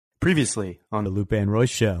Previously on the Lupe and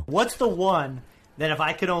Royce Show. What's the one that if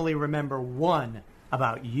I could only remember one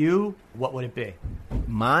about you, what would it be?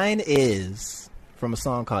 Mine is from a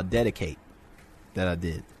song called Dedicate that I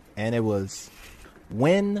did. And it was,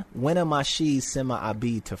 when am my she's semi I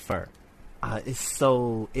be to fur. Mwah!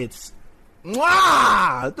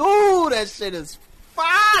 Ooh, that shit is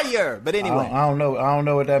fire. But anyway. I don't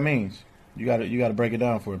know what that means. You gotta break it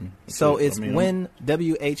down for me. So it's when,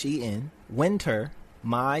 W-H-E-N, winter,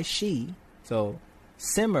 my she, so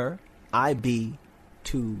simmer I be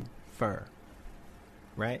to fur,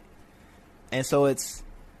 right? And so it's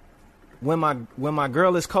when my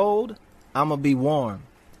girl is cold, I'ma be warm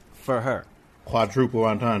for her. Quadruple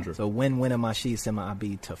entendre. So when am I she, simmer I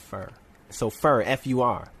be to fur. So fur,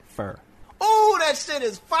 F-U-R, fur. Oh, that shit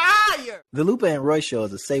is fire! The Lupe and Roy Show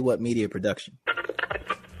is a Say What Media production.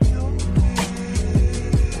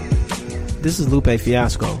 This is Lupe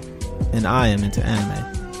Fiasco, and I am into anime.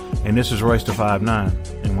 And this is Royce the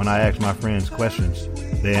 5'9", and when I ask my friends questions,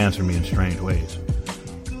 they answer me in strange ways.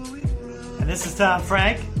 And this is Tom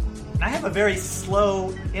Frank, and I have a very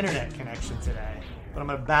slow internet connection today, but I'm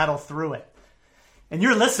going to battle through it. And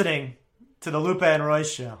you're listening to the Lupe and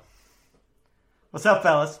Royce Show. What's up,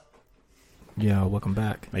 fellas? Yo, welcome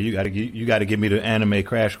back. Man, you gotta give me the anime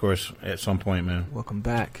crash course at some point, man. Welcome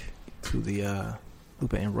back to the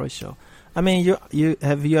Lupe and Royce Show. I mean,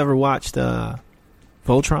 have you ever watched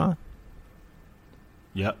Voltron?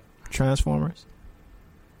 Yep. Transformers?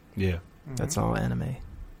 Yeah. That's all anime.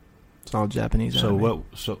 It's all Japanese anime.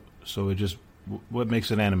 So it just, what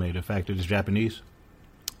makes it anime? The fact that it's Japanese?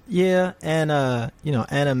 Yeah, and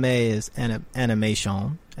anime is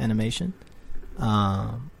animation.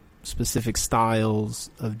 Specific styles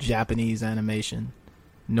of Japanese animation.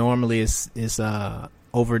 Normally it's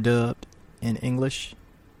overdubbed in English.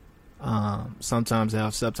 Sometimes they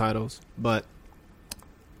have subtitles, but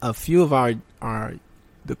a few of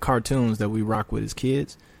the cartoons that we rock with as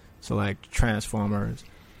kids, so like Transformers,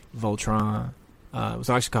 Voltron, it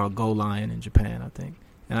was actually called Go Lion in Japan, I think.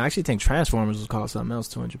 And I actually think Transformers was called something else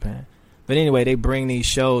too in Japan. But anyway, they bring these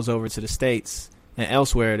shows over to the States and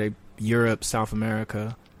elsewhere, Europe, South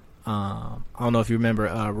America. I don't know if you remember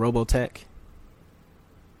Robotech.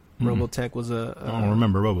 Mm-hmm. Robotech was I don't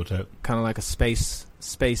remember Robotech. Kind of like a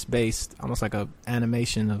space-based, almost like a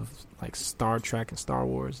animation of like Star Trek and Star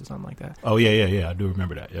Wars or something like that. Oh, yeah. I do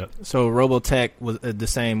remember that, yeah. So Robotech was the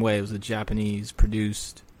same way. It was a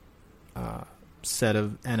Japanese-produced set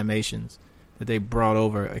of animations that they brought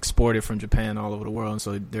over, exported from Japan all over the world. And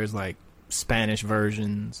so there's like Spanish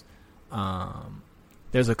versions.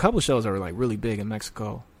 There's a couple shows that were like really big in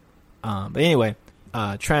Mexico. But anyway,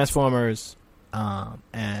 Transformers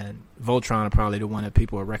and Voltron are probably the one that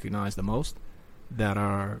people will recognize the most that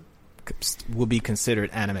will be considered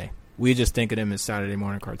anime. We just think of them as Saturday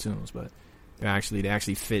morning cartoons, but they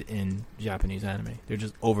actually fit in Japanese anime. They're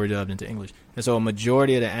just overdubbed into English. And so a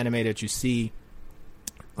majority of the anime that you see,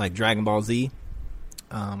 like Dragon Ball Z,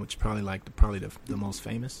 which is probably the most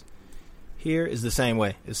famous here, is the same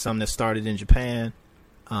way. It's something that started in Japan.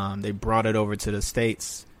 They brought it over to the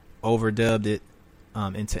States, overdubbed it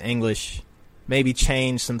into English, maybe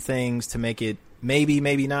changed some things to make it,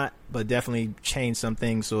 maybe not, but definitely changed some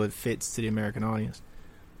things so it fits to the American audience.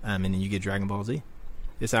 And then you get Dragon Ball Z.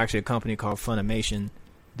 It's actually a company called Funimation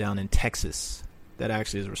down in Texas that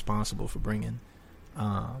actually is responsible for bringing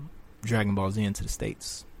Dragon Ball Z into the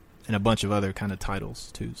States and a bunch of other kind of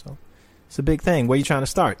titles too. So it's a big thing. Where are you trying to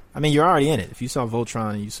start? I mean, you're already in it. If you saw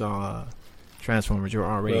Voltron and you saw Transformers, you're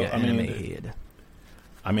already an anime head.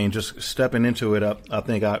 I mean, just stepping into it, I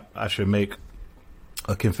think I should make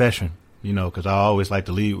a confession, because I always like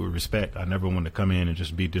to lead with respect. I never want to come in and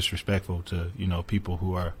just be disrespectful to, people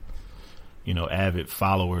who are, avid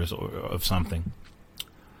followers of something.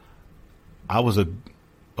 I was a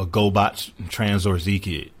GoBots Transor Z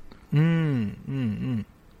kid. I remember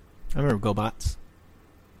GoBots.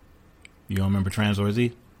 You don't remember Transor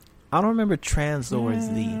Z? I don't remember Transor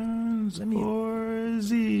Z. Transor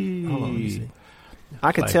Z. Hold on, let me see.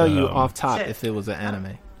 I could tell you off top if it was an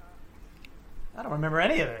anime. I don't remember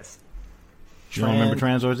any of this. You don't remember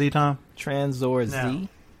Transor Z, Tom? Transor Z? No.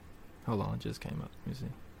 Hold on, it just came up. Let me see.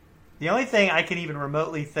 The only thing I can even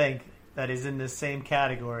remotely think that is in this same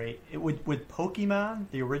category, with Pokemon,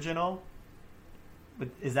 the original,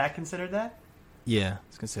 is that considered that? Yeah,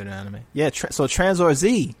 it's considered anime. Yeah, so Transor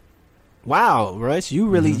Z. Wow, Rush,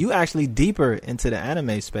 you actually deeper into the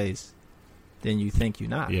anime space than you think you're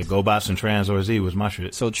not. Yeah, GoBots and Transor Z was my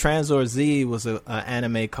shit. So Transor Z was an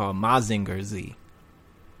anime called Mazinger Z.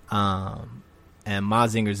 And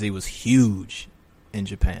Mazinger Z was huge in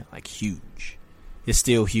Japan, like huge. It's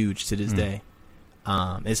still huge to this day.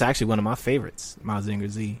 It's actually one of my favorites, Mazinger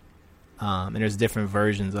Z. And there's different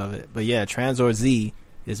versions of it. But yeah, Tranzor Z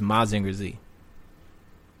is Mazinger Z.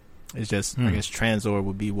 It's just, I guess Tranzor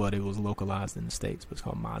would be what it was localized in the States, but it's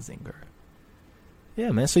called Mazinger.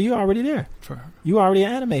 Yeah, man. So you're already there. You already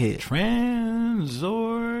an anime head.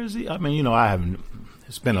 Tranzor Z. I mean, I haven't.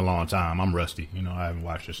 It's been a long time. I'm rusty. I haven't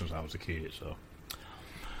watched it since I was a kid. So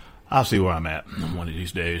I'll see where I'm at one of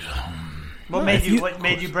these days. What made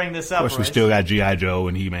you bring this up? Of course, we still got G.I. Joe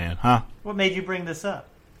and He-Man, huh? What made you bring this up?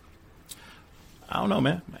 I don't know,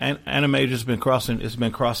 man. Anime just been crossing. It's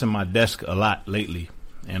been crossing my desk a lot lately,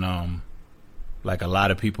 and like a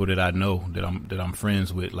lot of people that I know that I'm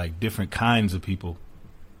friends with, like different kinds of people,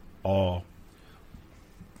 all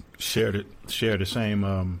share the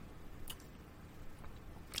same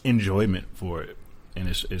enjoyment for it, and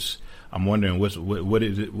it's. I'm wondering what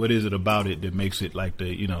is it about it that makes it like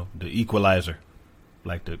the equalizer,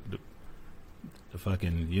 like the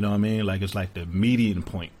fucking, you know what I mean? Like it's like the median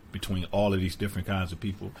point between all of these different kinds of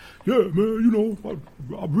people. Yeah, man, I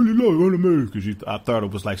really love anime because I thought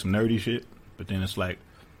it was like some nerdy shit, but then it's like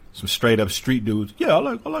some straight up street dudes. Yeah, I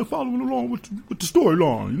like following along with the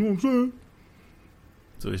storyline. You know what I'm saying?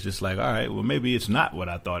 So it's just like, all right, well maybe it's not what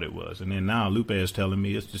I thought it was, and then now Lupe is telling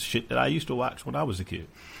me it's the shit that I used to watch when I was a kid.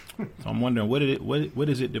 So I'm wondering what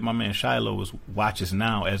is it that my man Shiloh watches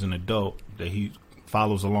now as an adult that he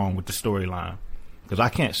follows along with the storyline? Because I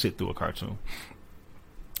can't sit through a cartoon.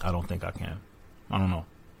 I don't think I can. I don't know.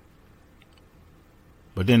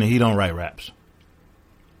 But then he don't write raps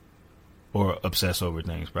or obsess over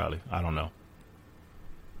things. Probably. I don't know.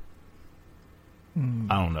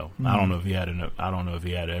 I don't know. I don't know if he had I don't know if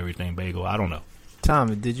he had everything bagel. I don't know.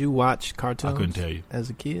 Tom, did you watch cartoons? I couldn't tell you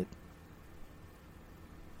as a kid.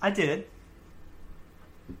 I did.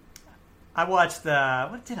 I watched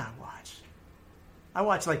what did I watch? I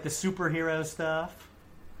watched like the superhero stuff.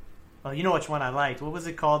 Well, you know which one I liked. What was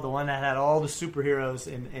it called? The one that had all the superheroes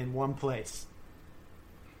in one place.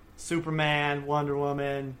 Superman, Wonder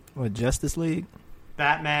Woman. What, Justice League?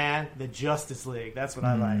 Batman, the Justice League. That's what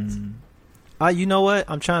I liked. You know what?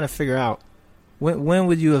 I'm trying to figure out. When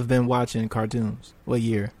would you have been watching cartoons? What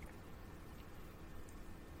year?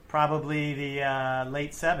 Probably the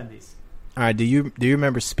late 70s. All right. Do you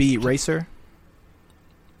remember Speed Racer?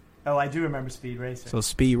 Oh, I do remember Speed Racer. So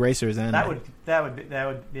Speed Racer is anime. That would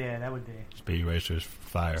be. Speed Racer is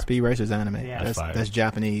fire. Speed Racer is anime. Yeah, that's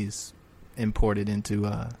Japanese imported into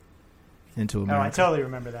America. Oh, I totally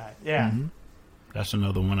remember that. Yeah. Mm-hmm. That's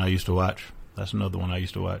another one I used to watch.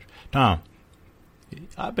 Tom,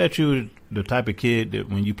 I bet you the type of kid that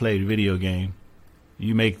when you play the video game,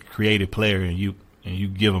 you make a creative player and you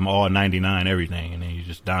give them all 99 everything, and then you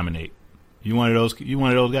just dominate. You one of those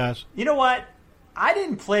guys? You know what? I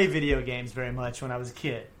didn't play video games very much when I was a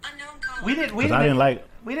kid. We didn't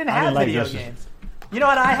have video games. You know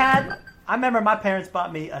what I had? I remember my parents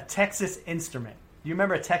bought me a Texas Instrument. Do you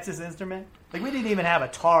remember a Texas Instrument? Like, we didn't even have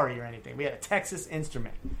Atari or anything. We had a Texas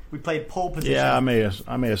Instrument. We played pole position. Yeah, I may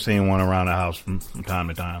have seen one around the house from time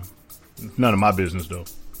to time. None of my business, though.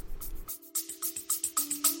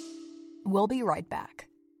 We'll be right back.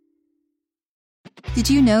 Did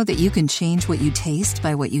you know that you can change what you taste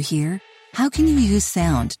by what you hear? How can you use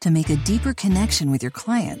sound to make a deeper connection with your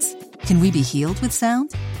clients? Can we be healed with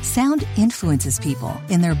sound? Sound influences people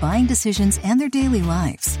in their buying decisions and their daily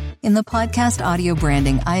lives. In the podcast Audio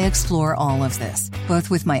Branding, I explore all of this, both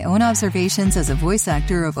with my own observations as a voice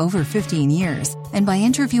actor of over 15 years and by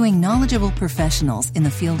interviewing knowledgeable professionals in the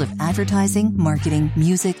field of advertising, marketing,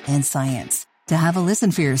 music, and science. To have a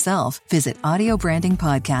listen for yourself, visit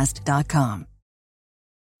audiobrandingpodcast.com.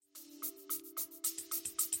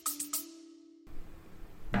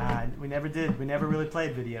 Nah, we never did. We never really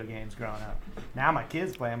played video games growing up. Now my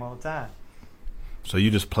kids play them all the time. So you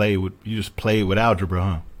just played with algebra,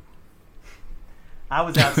 huh? I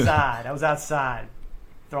was outside,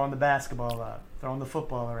 throwing the basketball up, throwing the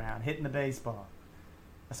football around, hitting the baseball.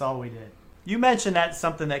 That's all we did. You mentioned that's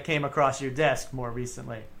something that came across your desk more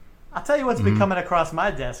recently. I'll tell you what's been coming across my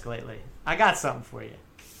desk lately. I got something for you.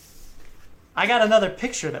 I got another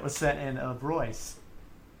picture that was sent in of Royce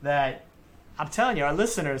that I'm telling you, our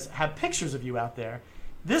listeners have pictures of you out there.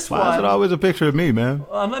 Why is it always a picture of me, man?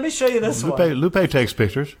 Let me show you this one. Lupe takes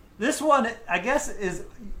pictures. This one, I guess, is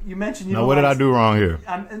you mentioned. Now, what did I do wrong here?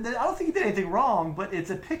 I don't think you did anything wrong, but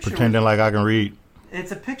it's a picture. Pretending like I can read.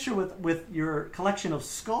 It's a picture with your collection of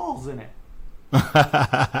skulls in it.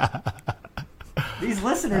 These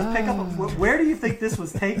listeners pick up. Where do you think this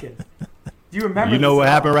was taken? Do you remember? You know this what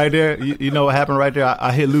at happened all? right there? You know what happened right there?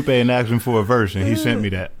 I hit Lupe and asked him for a verse, and he sent me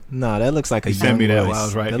that. No, that looks like a He young sent me that Royce. while I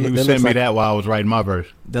was writing. That He loo- that sent looks me like- that while I was writing my verse.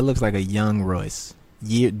 That looks like a young Royce.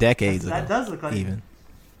 Decades ago. That does look like even.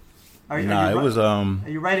 Are you Nah, it was Are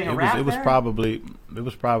you writing a rap? it was there? probably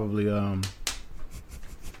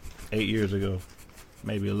 8 years ago,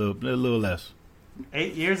 maybe a little less.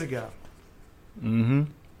 8 years ago. Mm-hmm.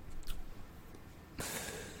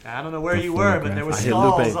 I don't know where The you were, but there were I hit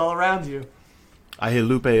Lupe. stalls all around you. I hit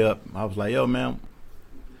Lupe up. I was like, "Yo, man,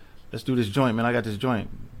 let's do this joint, man. I got this joint."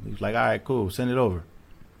 He was like, "All right, cool. Send it over."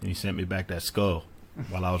 And he sent me back that skull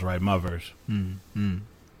while I was writing my verse.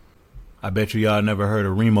 I bet y'all never heard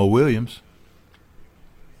of Remo Williams.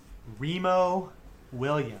 Remo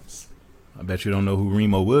Williams. I bet you don't know who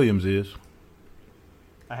Remo Williams is.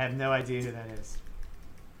 I have no idea who that is.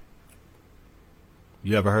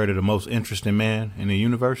 You ever heard of the most interesting man in the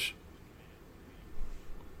universe?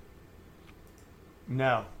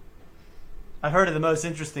 No. I've heard of the most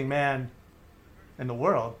interesting man in the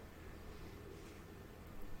world.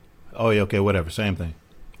 Oh, yeah, okay, whatever. Same thing.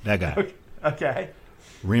 That guy. Okay.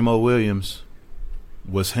 Remo Williams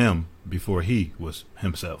was him before he was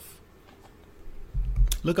himself.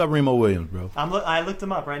 Look up Remo Williams, bro. I looked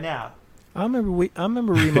him up right now. I remember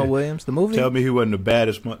Remo Williams, the movie. Tell me he wasn't the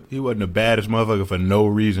baddest. He wasn't the baddest motherfucker for no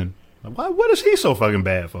reason. Like, what is he so fucking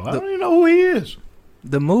bad for? I don't even know who he is.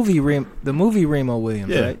 The movie Remo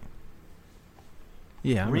Williams, Yeah. right?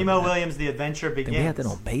 Yeah. I remember Remo that. Williams, The Adventure Then Begins. we had that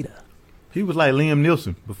on beta. He was like Liam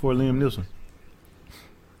Neeson before Liam Neeson.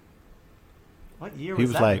 What year He was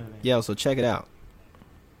was that like- movie? Yo, so check it out.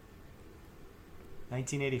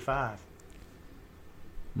 1985.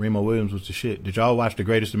 Remo Williams was the shit. Did y'all watch The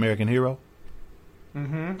Greatest American Hero?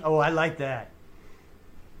 Mm-hmm. Oh, I like that.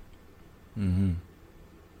 Mm-hmm.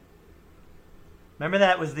 Remember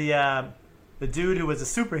that was the dude who was a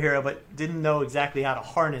superhero but didn't know exactly how to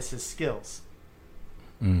harness his skills.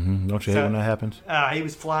 Mm-hmm. Don't you hate So- when that happens? He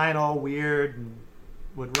was flying all weird and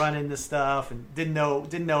would run into stuff and didn't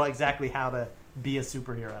know exactly how to be a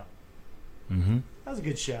superhero. Mm-hmm. That was a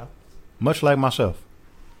good show. Much like myself.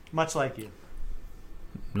 Much like you.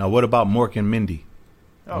 Now, what about Mork and Mindy?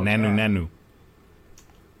 Oh, Nanu God. Nanu.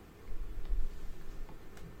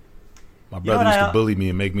 My know brother what used I- to bully me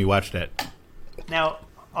and make me watch that. Now,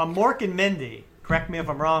 on Mork and Mindy, correct me if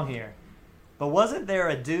I'm wrong here, but wasn't there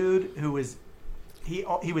a dude who was he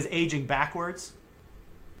was aging backwards?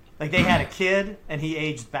 Like they had a kid and he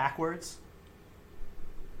aged backwards.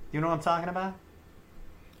 You know what I'm talking about?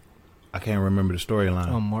 I can't remember the storyline.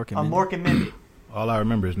 Mork and On Mindy. Mork and Mindy. All I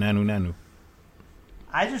remember is Nanu Nanu.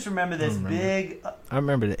 I just remember this remember. big. I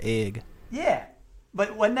remember the egg. Yeah,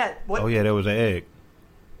 but when that what? Oh yeah, there was an egg.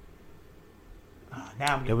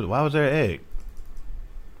 Now I'm There was, why was there an egg?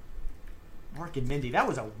 Mork and Mindy. That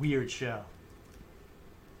was a weird show.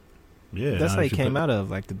 Yeah, That's now how he that you came put- out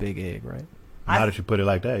of, like the big egg, right? Now that you put it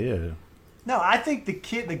like that, yeah. No, I think the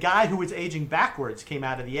guy who was aging backwards came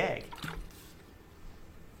out of the egg.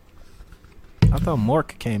 I thought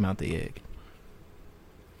Mork came out the egg.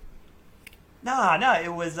 No, it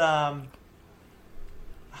was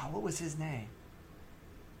what was his name?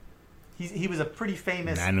 He was a pretty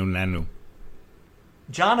famous Nanu Nanu.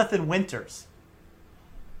 Jonathan Winters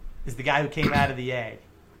is the guy who came out of the egg.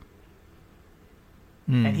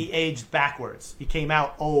 And he aged backwards. He came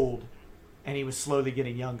out old and he was slowly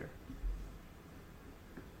getting younger.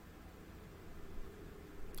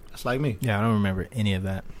 That's like me. Yeah, I don't remember any of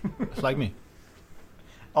that. That's like me.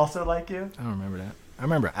 Also like you? I don't remember that. I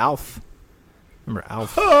remember Alf. Remember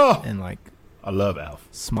Alf Oh! and like I love Alf.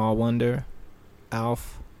 Small Wonder,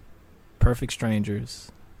 Alf, Perfect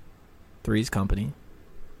Strangers, Three's Company,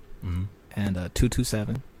 Mm-hmm. and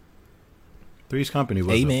 227. Three's Company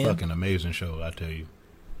was Amen. a fucking amazing show, I tell you.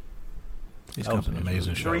 Three's That was an Company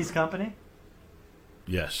amazing show. Three's Company?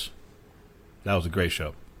 Yes. That was a great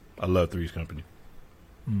show. I love Three's Company.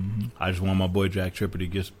 Mm-hmm. I just want my boy Jack Tripper to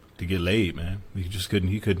get laid, man. He just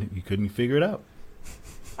couldn't figure it out.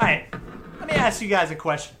 All right, let me ask you guys a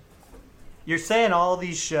question. You're saying all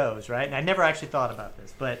these shows, right? And I never actually thought about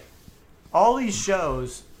this, but all these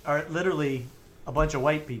shows are literally a bunch of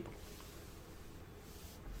white people.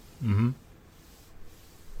 Mm-hmm.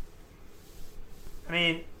 I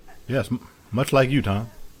mean, Yes, much like you, Tom.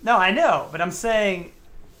 no, I know, but I'm saying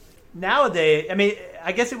nowadays, I mean,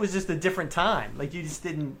 I guess it was just a different time. Like you just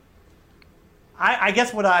didn't. I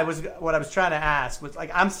guess what I was trying to ask was like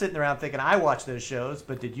I'm sitting around thinking I watch those shows,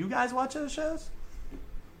 but did you guys watch those shows?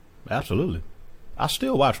 Absolutely. I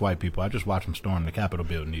still watch white people. I just watch them storm the Capitol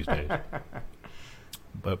building these days.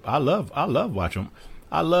 But I love watching them.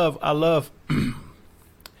 I love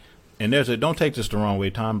And don't take this the wrong way,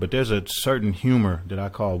 Tom, but there's a certain humor that I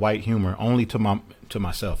call white humor only to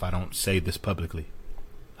myself. I don't say this publicly.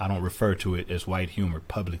 I don't refer to it as white humor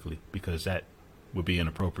publicly because that would be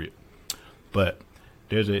inappropriate. But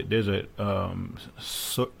there's a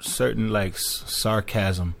certain like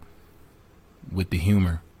sarcasm with the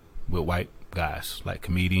humor with white guys, like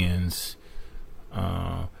comedians,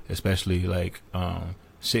 especially like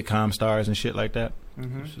sitcom stars and shit like that.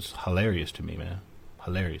 Mm-hmm. It's just hilarious to me, man.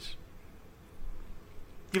 Hilarious.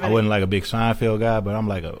 I wasn't like a big Seinfeld guy, but I'm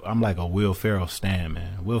like a Will Ferrell stan,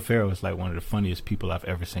 man. Will Ferrell is like one of the funniest people I've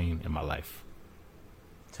ever seen in my life.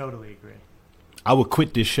 Totally agree. I would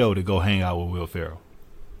quit this show to go hang out with Will Ferrell.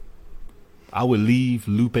 I would leave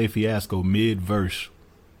Lupe Fiasco mid-verse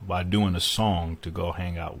by doing a song to go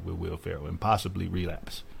hang out with Will Ferrell and possibly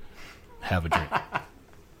relapse. Have a drink.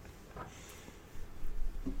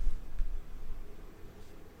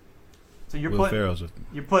 So you're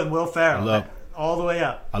putting Will Ferrell all the way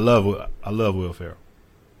up. I love Will Ferrell.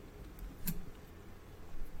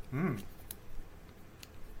 I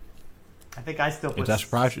think I still put...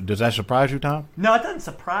 Does that surprise you, Tom? No, it doesn't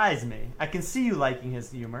surprise me. I can see you liking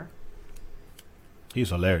his humor. He's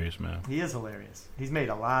hilarious, man. He is hilarious. He's made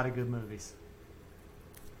a lot of good movies.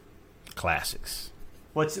 Classics.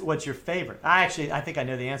 What's your favorite? I think I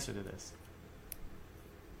know the answer to this.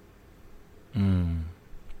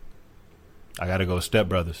 I gotta go Step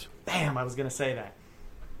Brothers. Damn, I was gonna say that.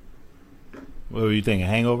 What were you thinking?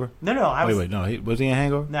 Hangover? No. Wait. No, was he in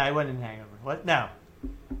Hangover? No, he wasn't in Hangover. What? No.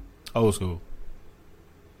 Old School.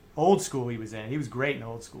 Old School he was in. He was great in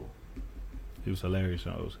Old School. He was hilarious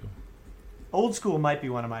in Old School. Old School might be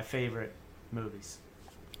one of my favorite movies.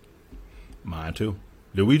 Mine too.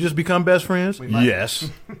 Did we just become best friends? Yes.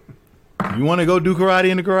 You want to go do karate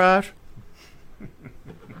in the garage?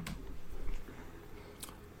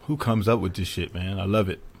 Who comes up with this shit, man? I love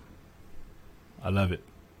it.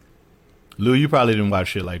 Lou, you probably didn't watch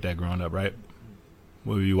shit like that growing up, right?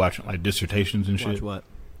 What were you watching? Like dissertations and shit? Watch what?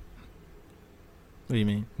 What do you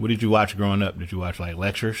mean? What did you watch growing up? Did you watch like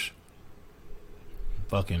lectures?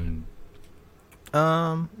 Fucking...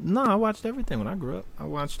 No, I watched everything when I grew up. I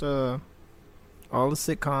watched all the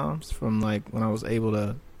sitcoms from like when I was able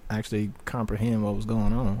to actually comprehend what was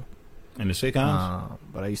going on. And the sitcoms?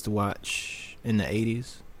 But I used to watch in the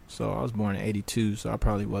 80s. So I was born in 82, so I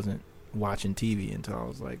probably wasn't watching TV until I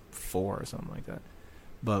was like 4 or something like that.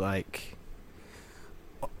 But like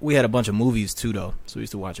we had a bunch of movies too though. So we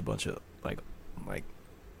used to watch a bunch of like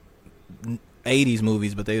 80s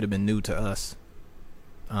movies, but they would have been new to us.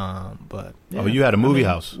 But yeah, you had a movie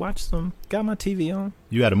house. Watched them. Got my TV on.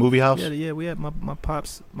 You had a movie house? Yeah. We had my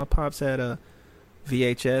pops. My pops had a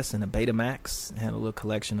VHS and a Betamax. Had a little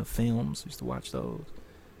collection of films. We used to watch those.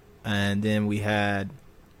 And then we had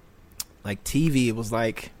like TV. It was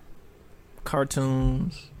like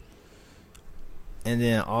cartoons, and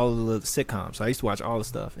then all of the sitcoms. So I used to watch all the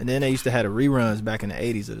stuff. And then they used to have the reruns back in the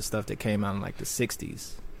 80s of the stuff that came out in like the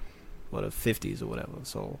 60s or the 50s or whatever.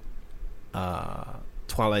 So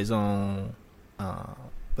Twilight Zone, but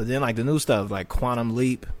then like the new stuff like Quantum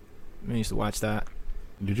Leap, I used to watch that.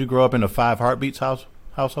 Did you grow up in a 5 Heartbeats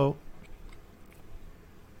household?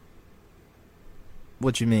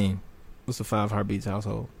 What you mean? What's the 5 Heartbeats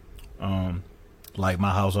household? Like my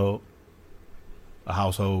household, a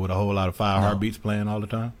household with a whole lot of 5 Heartbeats playing all the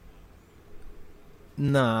time.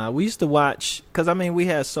 Nah, we used to watch because we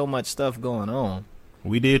had so much stuff going on.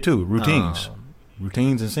 We did too.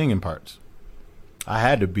 Routines and singing parts. I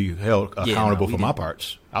had to be held accountable for my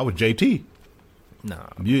parts. I was JT. Nah.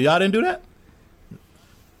 Y'all didn't do that?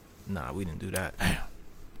 Nah, we didn't do that.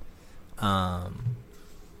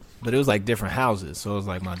 But it was like different houses. So it was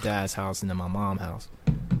like my dad's house and then my mom's house.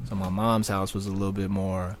 So my mom's house was a little bit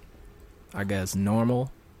more, I guess,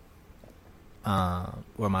 normal.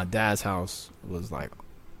 Where my dad's house was like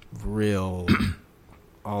real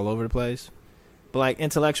all over the place. But like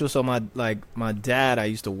intellectual, so my dad I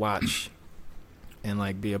used to watch and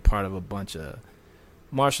like be a part of a bunch of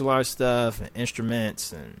martial arts stuff and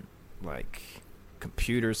instruments and like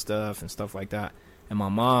computer stuff and stuff like that. And my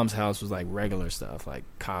mom's house was like regular stuff like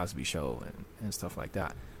Cosby Show and stuff like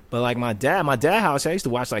that. But like my dad house, I used to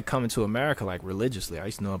watch like Coming to America like religiously. I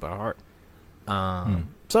used to know it by heart.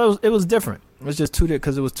 So it was different. It was just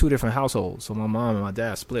because it was 2 different households. So my mom and my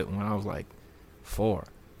dad split when I was like 4.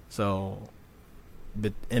 So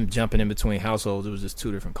jumping in between households, it was just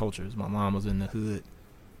 2 different cultures. My mom was in the hood.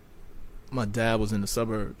 My dad was in the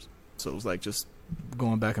suburbs. So it was like just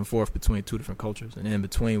going back and forth between 2 different cultures. And in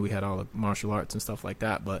between, we had all the martial arts and stuff like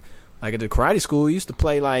that. But like at the karate school, we used to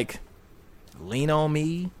play like Lean on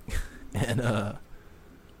Me and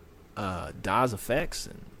Daz Effects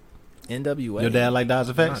and NWA. Your dad like Nas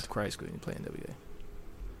Effects? Not Christ School. He played NWA.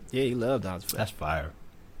 Yeah, he loved Nas Effects. That's fire.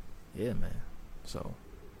 Yeah, man. So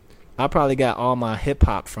I probably got all my hip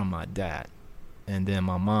hop from my dad, and then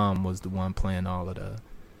my mom was the one playing all of the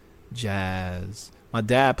jazz. My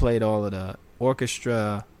dad played all of the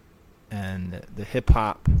orchestra and the hip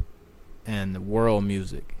hop and the world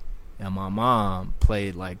music, and my mom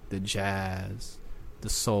played like the jazz, the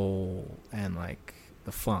soul, and like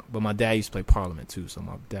the funk. But my dad used to play Parliament too, so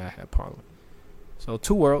my dad had Parliament. So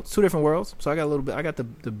two different worlds. So I got a little bit. I got the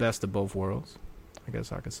best of both worlds, I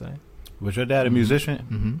guess I could say. Was your dad a musician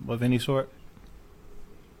Mm-hmm. of any sort?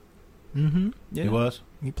 Mm-hmm. Yeah. He was?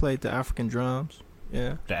 He played the African drums.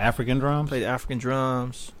 Yeah. The African drums? Played the African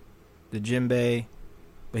drums, the djembe,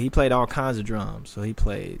 but he played all kinds of drums. So he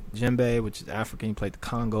played djembe, which is African. He played the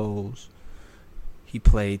congos. He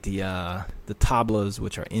played the tablas,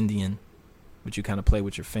 which are Indian, which you kind of play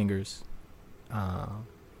with your fingers.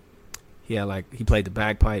 He played the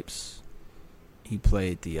bagpipes. He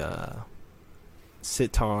played the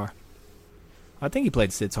sitar. I think he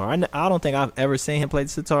played sitar. I don't think I've ever seen him play the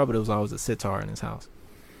sitar, but it was always a sitar in his house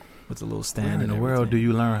with a little stand. Where in and the world do everything.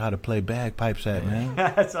 you learn how to play bagpipes at, man?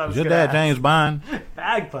 That's what I was Your gonna dad ask. James Bond?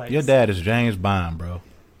 Bagpipes. Your dad is James Bond, bro.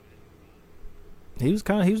 He was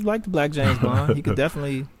like the Black James Bond. He could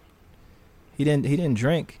definitely. He didn't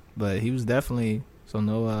drink, but he was definitely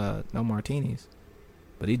no martinis.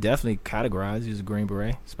 But he definitely categorized. He was a Green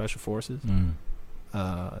Beret, Special Forces. Mm.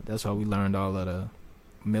 That's how we learned all of the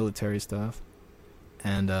military stuff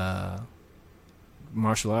and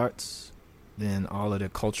martial arts, then all of the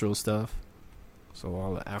cultural stuff. So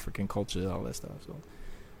all the African culture, all that stuff. So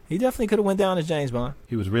he definitely could have went down as James Bond.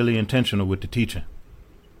 He was really intentional with the teaching.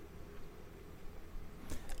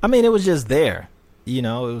 I mean, it was just there. You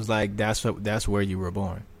know, it was like that's where you were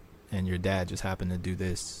born, and your dad just happened to do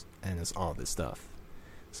this, and it's all this stuff.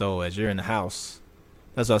 So as you're in the house,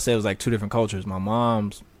 that's what I said. It was like two different cultures. My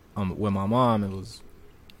mom's, with my mom,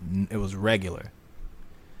 it was regular.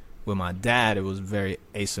 With my dad, it was very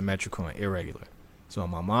asymmetrical and irregular. So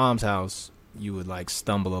in my mom's house, you would like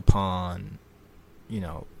stumble upon,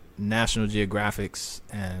 National Geographics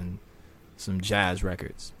and some jazz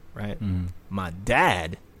records, right? Mm. My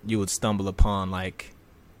dad, you would stumble upon like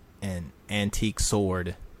an antique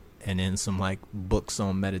sword and then some like books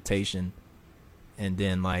on meditation and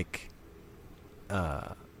then like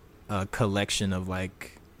a collection of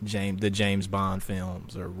like the James Bond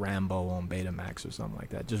films or Rambo on Betamax or something like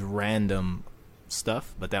that. Just random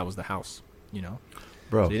stuff, but that was the house,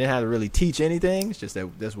 Bro. So you didn't have to really teach anything. It's just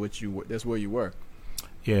that's where you were.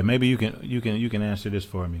 Yeah, maybe you can answer this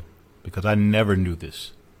for me because I never knew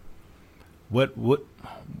this. What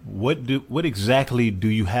exactly do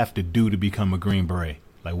you have to do to become a Green Beret?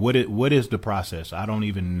 Like what is the process? I don't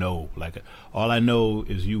even know. Like all I know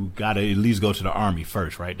is you got to at least go to the Army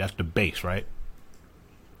first, right? That's the base, right?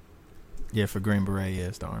 Yeah, for Green Beret, yeah,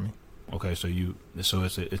 it's the Army. Okay, so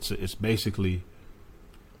it's basically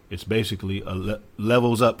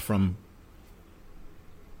levels up from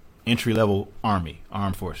entry level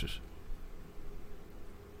armed forces.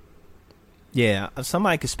 Yeah,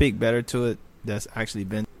 somebody could speak better to it that's actually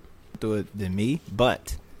been through it than me,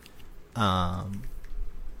 but I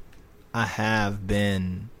have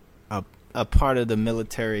been a part of the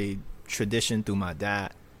military tradition through my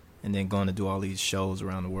dad and then going to do all these shows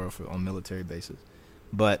around the world on military bases.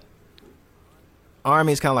 But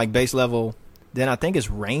Army is kind of like base level. Then I think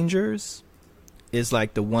it's Rangers is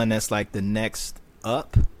like the one that's like the next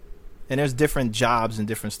up. And there's different jobs and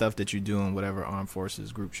different stuff that you do in whatever armed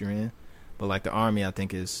forces groups you're in. But like the Army, I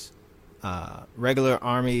think is regular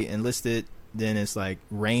Army enlisted. Then it's like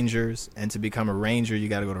Rangers, and to become a Ranger, you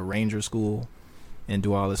got to go to Ranger school and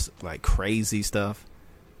do all this like crazy stuff.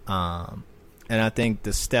 And I think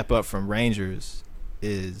the step up from Rangers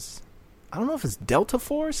is, I don't know if it's Delta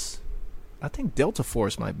Force. I think Delta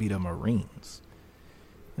Force might be the Marines.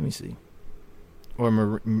 Let me see. Or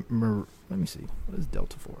let me see. What is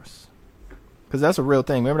Delta Force? Because that's a real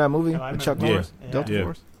thing. Remember that movie Oh, I with Chuck remember. Norris? Yeah. Delta Yeah.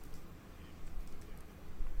 Force.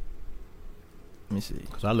 Let me see.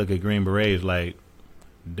 Because I look at Green Berets like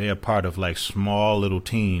they're part of like small little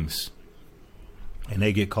teams, and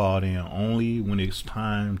they get called in only when it's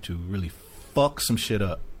time to really fuck some shit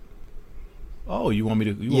up. Oh, you want me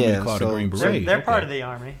to call the Green Berets? They're part of the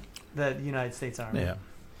Army, the United States Army. Yeah.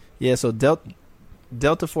 Yeah, so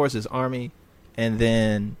Delta Force is Army, and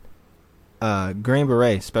then Green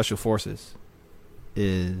Beret Special Forces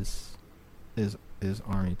is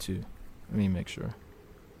Army too. Let me make sure,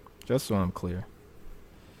 just so I'm clear.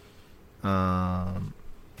 Yeah,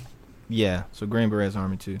 so Green Beret is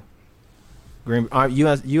Army too.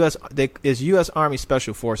 U.S. Army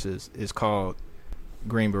Special Forces is called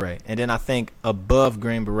Green Beret, and then I think above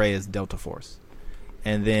Green Beret is Delta Force,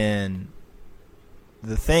 and then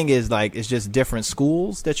the thing is like it's just different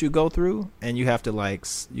schools that you go through, and you have to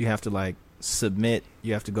submit.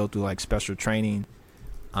 You have to go through like special training,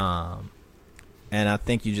 and I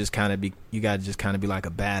think you gotta just kind of be like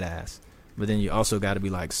a badass, but then you also got to be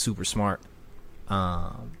like super smart.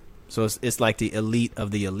 So it's like the elite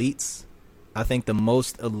of the elites. I think the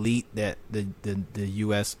most elite that the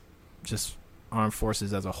U.S. just armed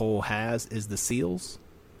forces as a whole has is the SEALs.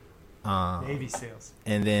 Navy SEALs.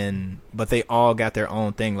 And then, but they all got their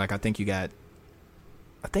own thing. Like I think I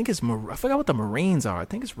forgot what the Marines are. I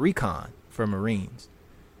think it's recon for Marines.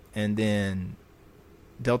 And then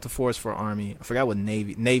Delta Force for Army. I forgot what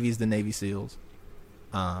Navy's the Navy SEALs.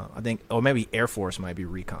 I think, or maybe Air Force might be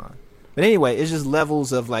recon. But anyway, it's just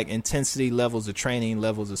levels of like intensity, levels of training,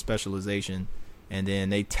 levels of specialization, and then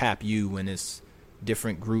they tap you when it's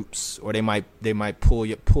different groups, or they might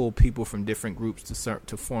pull people from different groups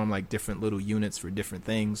to form like different little units for different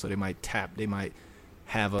things. So they might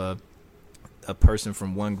have a person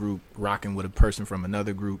from one group rocking with a person from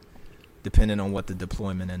another group, depending on what the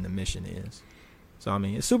deployment and the mission is. So I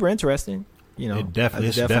mean, it's super interesting. You know,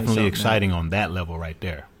 it's definitely exciting on that level right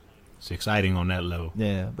there. It's exciting on that level.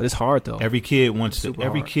 Yeah, but it's hard though. Every kid wants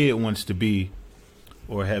to be,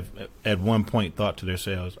 or have at one point thought to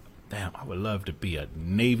themselves, damn, I would love to be a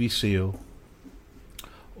Navy SEAL,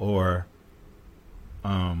 or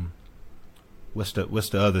what's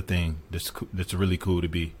the other thing that's really cool to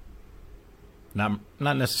be? Not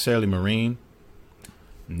necessarily Marine,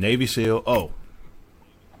 Navy SEAL. Oh,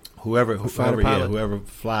 whoever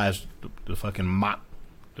flies the fucking Mach,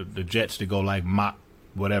 the jets that go like Mach,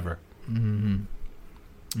 whatever, and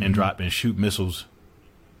drop and shoot missiles.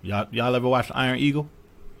 Y'all ever watched Iron Eagle?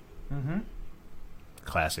 Mm-hmm.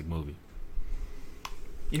 Classic movie.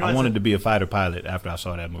 You know, I wanted to be a fighter pilot after I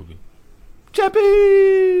saw that movie.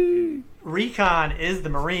 Chappie! Recon is the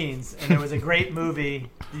Marines, and there was a great movie.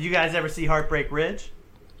 Did you guys ever see Heartbreak Ridge?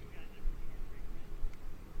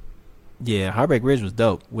 Yeah, Heartbreak Ridge was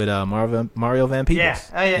dope with Mario Van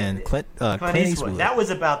Peebles and Clint Eastwood. That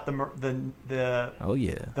was about the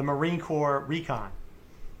Marine Corps Recon.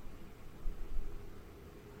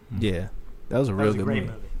 Yeah, that was a real good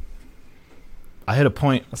movie. I hit a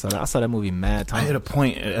point. I saw that movie mad times. I hit a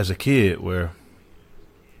point as a kid where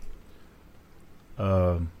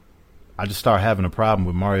I just started having a problem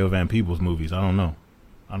with Mario Van Peebles movies. I don't know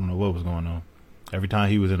what was going on. Every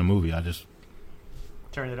time he was in a movie, I just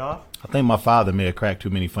turned it off. I think my father may have cracked too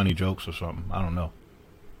many funny jokes or something. I don't know.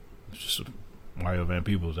 It's just Mario Van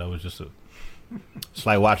Peebles. That was just it's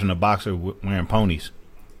like watching a boxer wearing ponies.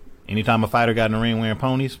 Anytime a fighter got in the ring wearing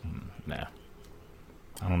ponies, nah.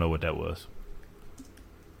 I don't know what that was.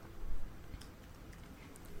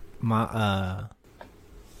 My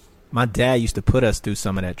dad used to put us through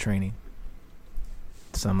some of that training.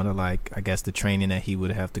 Some of the I guess the training that he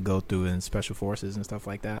would have to go through in special forces and stuff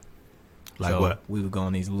like that. Like so what? We would go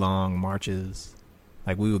on these long marches.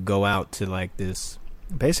 Like we would go out to like this,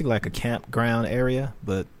 basically like a campground area,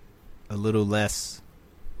 but a little less.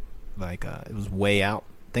 Like it was way out.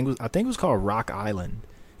 I think it was called Rock Island.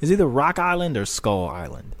 It's either Rock Island or Skull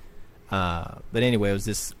Island. But anyway, it was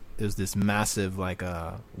this massive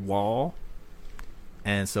wall,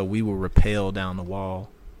 and so we would rappel down the wall.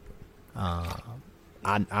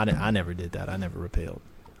 I never did that. I never rappelled.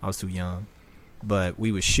 I was too young. But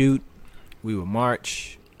we would shoot, we would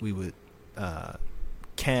march, we would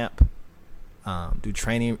camp, do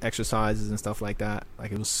training exercises and stuff like that.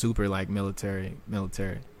 Like it was super like military.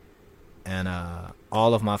 And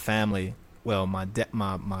all of my family, well, my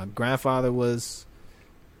grandfather was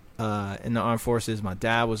in the armed forces. My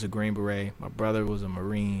dad was a Green Beret. My brother was a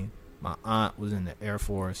Marine. My aunt was in the Air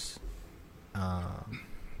Force.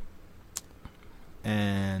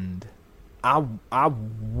 And I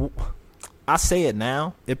say it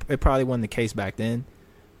now. It probably wasn't the case back then,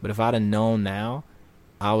 but if I'd have known now,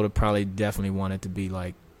 I would have probably definitely wanted to be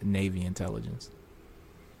like Navy intelligence.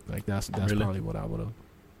 Like that's really? Probably what I would have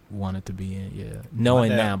wanted to be in. Yeah,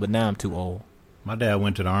 knowing now, but now I'm too old. My dad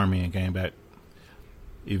went to the Army and came back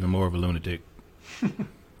even more of a lunatic.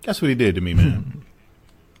 That's what he did to me, man.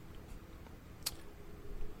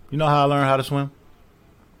 You know how I learned how to swim?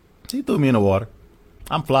 He threw me in the water.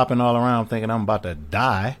 I'm flopping all around thinking I'm about to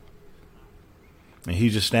die. And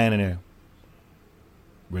he's just standing there.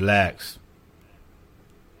 Relax.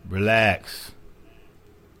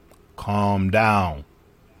 Calm down.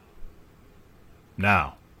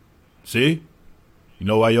 Now, see? You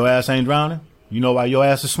know why your ass ain't drowning? You know why your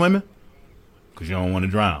ass is swimming? Because you don't want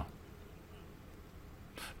to drown.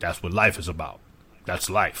 That's what life is about. That's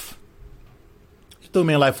life. He threw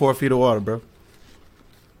me in like 4 feet of water, bro.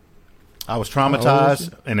 I was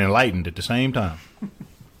traumatized and enlightened at the same time.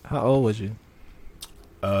 How old was you?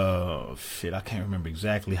 Shit, I can't remember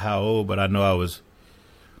exactly how old, but I know I was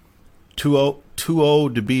too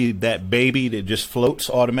old to be that baby that just floats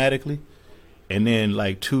automatically, and then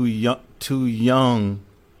like too young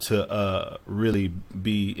to really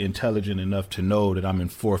be intelligent enough to know that I'm in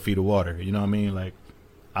 4 feet of water. You know what I mean? Like,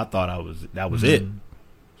 I thought that was it.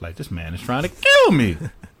 Like, this man is trying to kill me.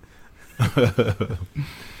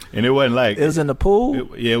 And it wasn't like it was in the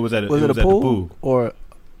pool. It was at it at the pool or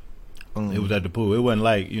it was at the pool. It wasn't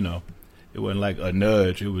like, you know, it wasn't like a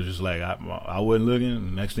nudge. It was just like I wasn't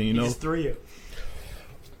looking. Next thing you know, he just threw you.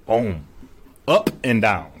 Boom, up and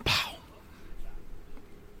down. Pow.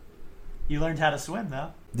 You learned how to swim,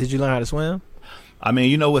 though. Did you learn how to swim? I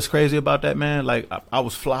mean, you know what's crazy about that, man? Like, I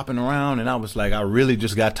was flopping around, and I was like, I really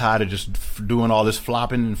just got tired of just doing all this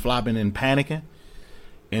flopping and panicking.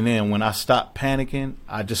 And then when I stopped panicking,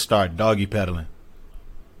 I just started doggy pedaling.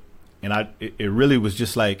 And it really was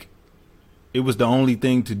just like, it was the only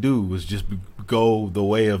thing to do was just go the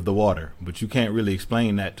way of the water. But you can't really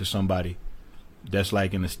explain that to somebody that's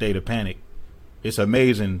like in a state of panic. It's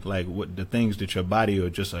amazing, like, what the things that your body will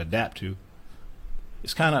just adapt to.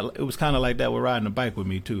 It was kind of like that with riding a bike with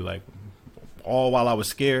me too. Like, all while I was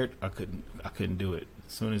scared, I couldn't do it.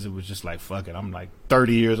 As soon as it was just like, fuck it, I'm like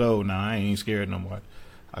 30 years old now. I ain't scared no more.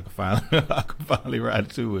 I could finally ride a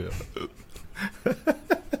two-wheel.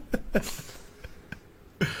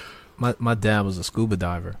 My dad was a scuba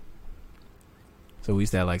diver, so we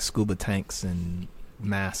used to have like scuba tanks and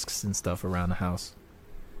masks and stuff around the house.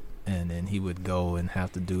 And then he would go and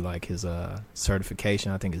have to do like his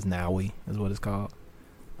certification. I think it's NAUI is what it's called.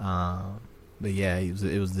 But yeah,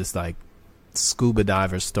 it was this like scuba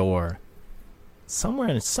diver store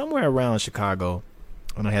somewhere around Chicago,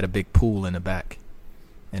 and I had a big pool in the back.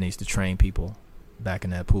 And he used to train people back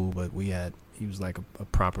in that pool, but he was like a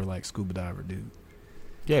proper like scuba diver dude.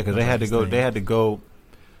 Yeah, because they had to go. They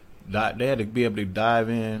had to be able to dive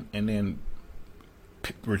in and then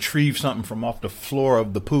retrieve something from off the floor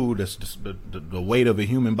of the pool that's just the weight of a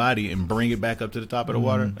human body and bring it back up to the top of the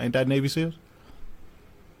water. Ain't that Navy SEALs?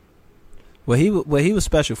 Well, he was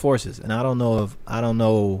Special Forces, and I don't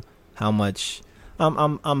know how much.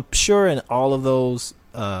 I'm sure in all of those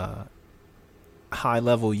high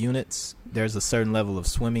level units, there's a certain level of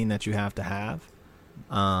swimming that you have to have,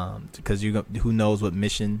 because who knows what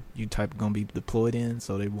mission you type gonna be deployed in,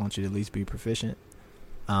 so they want you to at least be proficient.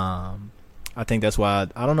 I think that's why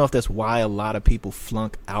I don't know if that's why a lot of people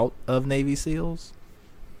flunk out of Navy SEALs,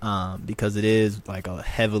 because it is like a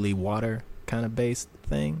heavily water kind of based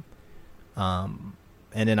thing. And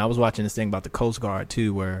then I was watching this thing about the Coast Guard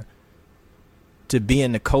too, where to be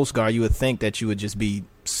in the Coast Guard, you would think that you would just be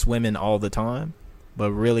swimming all the time,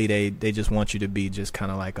 but really they just want you to be just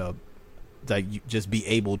kind of like you just be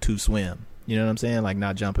able to swim. You know what I'm saying? Like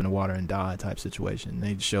not jump in the water and die type situation.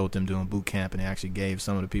 They showed them doing boot camp, and they actually gave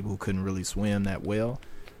some of the people who couldn't really swim that well,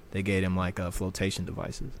 they gave them like flotation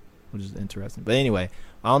devices, which is interesting. But anyway,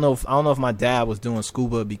 I don't know if my dad was doing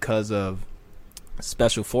scuba because of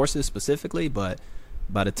Special Forces specifically, but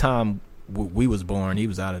by the time we was born, he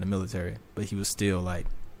was out of the military, but he was still like,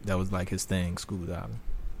 that was like his thing, scuba diving.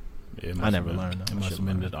 Yeah, I never learned that. It must have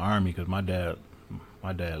been the Army, because my dad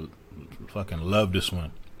fucking loved to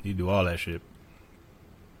swim. He'd do all that shit.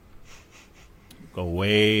 Go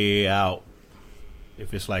way out.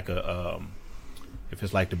 If it's like the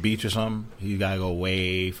beach or something, he gotta go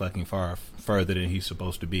way fucking further than he's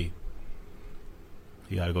supposed to be.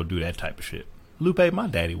 He gotta go do that type of shit. Lupe, my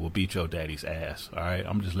daddy will beat your daddy's ass. All right,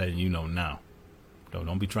 I'm just letting you know now.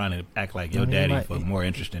 Don't be trying to act like your daddy for more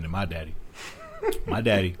interesting than my daddy. My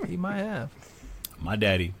daddy. He might have. My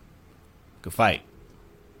daddy could fight.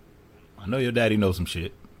 I know your daddy knows some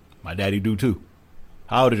shit. My daddy do too.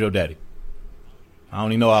 How old is your daddy? I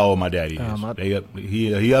don't even know how old my daddy is.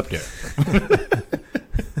 He up there.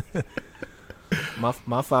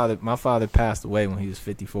 my father passed away when he was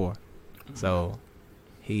 54. So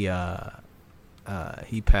he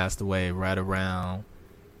passed away right around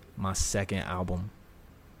my second album.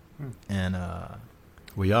 And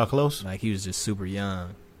were y'all close? Like, he was just super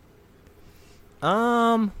young.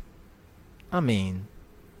 I mean,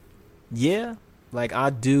 yeah. Like,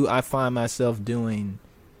 I find myself doing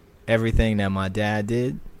everything that my dad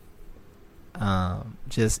did.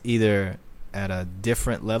 Just either at a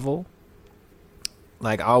different level.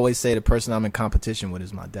 Like, I always say the person I'm in competition with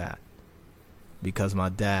is my dad. Because my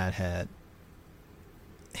dad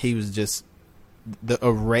he was just the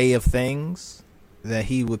array of things that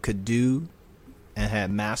he could do and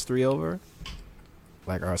had mastery over,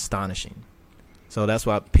 like, are astonishing. So that's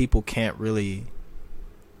why people can't really,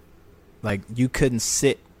 like, you couldn't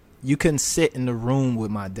sit in the room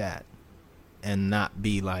with my dad and not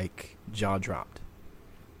be like jaw dropped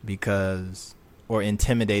or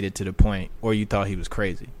intimidated to the point, or you thought he was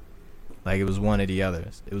crazy. Like, it was one or the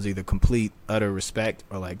others. It was either complete utter respect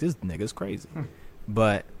or like, this nigga's crazy.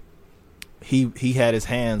 But he had his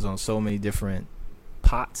hands on so many different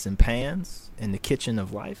pots and pans in the kitchen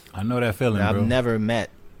of life. I know that feeling, bro.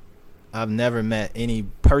 I've never met any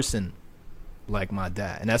person like my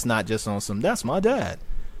dad, and that's not just on some. That's my dad,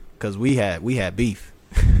 because we had beef.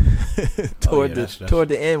 toward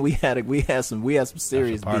the end, we had some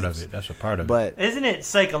serious. That's a part beefs. of it. That's a part of it. Isn't it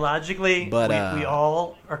psychologically? But we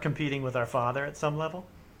all are competing with our father at some level.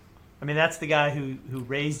 I mean, that's the guy who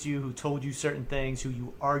raised you, who told you certain things, who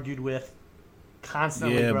you argued with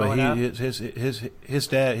constantly. Yeah, growing but up. his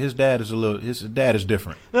dad is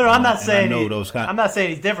different. No, I'm not saying I'm not saying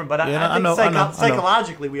he's different, but I think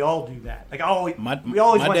psychologically we all do that. Like, we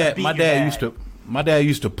always want to beat your dad. My dad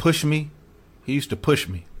used to push me. He used to push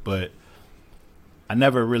me, but I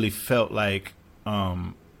never really felt like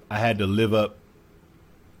I had to live up.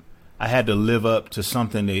 I had to live up to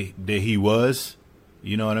something that he was.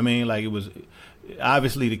 You know what I mean? Like, it was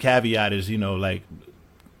obviously the caveat is, like,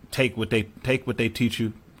 take what they teach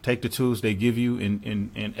you, take the tools they give you,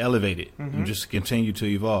 and elevate it, and just continue to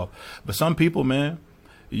evolve. But some people, man,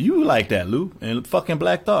 you like that, Lou, and fucking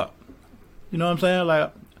Black Thought. You know what I'm saying?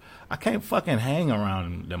 Like, I can't fucking hang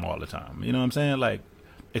around them all the time. You know what I'm saying? Like,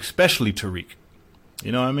 especially Tariq.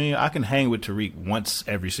 You know what I mean? I can hang with Tariq once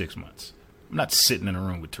every 6 months. I'm not sitting in a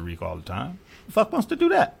room with Tariq all the time. The fuck wants to do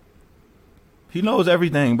that? He knows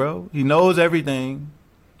everything, bro. He knows everything.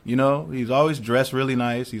 He's always dressed really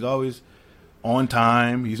nice. He's always on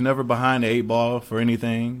time. He's never behind the 8 ball for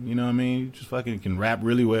anything. You know what I mean? He just fucking can rap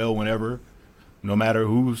really well whenever. No matter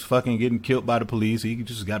who's fucking getting killed by the police, he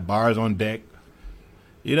just got bars on deck.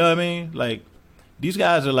 You know what I mean? Like, these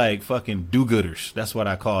guys are like fucking do-gooders. That's what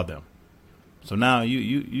I call them. So now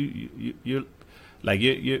you're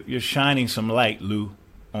shining some light, Lou,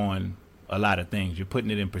 on a lot of things. You're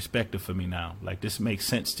putting it in perspective for me now. Like, this makes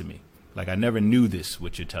sense to me. Like, I never knew this,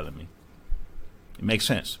 what you're telling me. It makes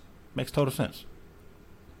sense. Makes total sense.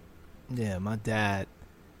 Yeah, my dad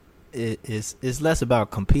is less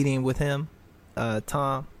about competing with him,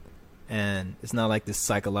 Tom. And it's not like this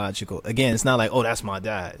psychological. Again, it's not like, oh, that's my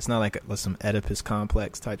dad. It's not like some Oedipus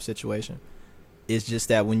complex type situation. It's just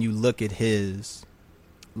that when you look at his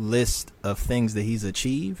list of things that he's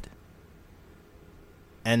achieved,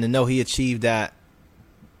 and to know he achieved that,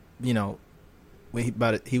 when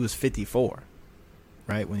he was 54,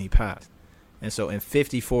 right, when he passed. And so in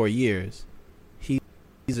 54 years, he's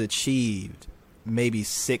achieved maybe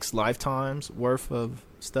 6 lifetimes worth of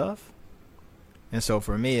stuff. And so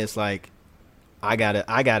for me, it's like, I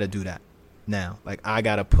gotta do that now. Like, I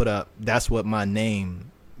gotta put up. That's what my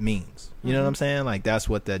name means. You know what I'm saying? Like, that's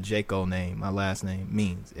what that Jaco name, my last name,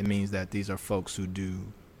 means. It means that these are folks who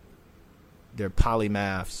they're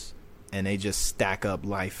polymaths, and they just stack up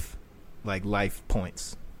life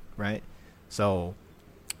points, right? So,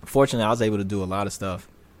 fortunately, I was able to do a lot of stuff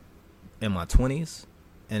in my 20s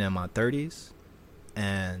and in my 30s,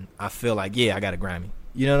 and I feel like, yeah, I got a Grammy.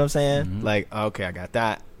 You know what I'm saying? Like, okay, I got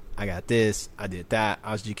that. I got this. I did that.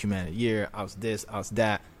 I was GQ Man of the Year. I was this. I was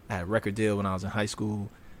that. I had a record deal when I was in high school.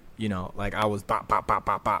 Like, I was bop, bop, bop,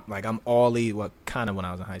 bop, bop. Like, I'm all lead, well, kind of when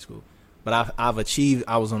I was in high school. But I've achieved.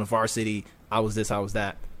 I was on the varsity. I was this. I was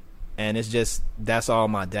that. And it's just, that's all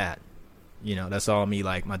my dad. That's all me.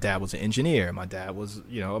 Like, my dad was an engineer. My dad was,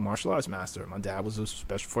 a martial arts master. My dad was a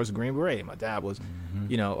Special Forces Green Beret. My dad was,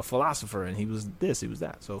 a philosopher, and he was this, he was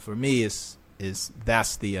that. So for me, he's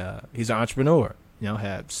an entrepreneur,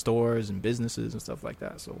 had stores and businesses and stuff like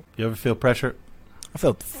that. So you ever feel pressure? I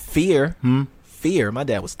felt fear. Fear. My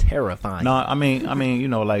dad was terrifying. No, I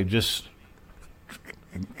mean, like, just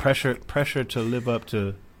pressure to live up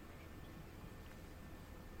to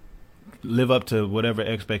whatever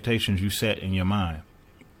expectations you set in your mind,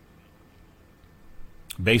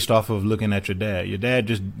 based off of looking at your dad. Your dad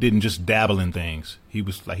didn't just dabble in things. He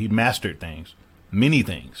mastered things, many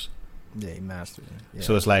things. Yeah, he mastered it. Yeah.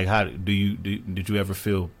 So it's like, how did you ever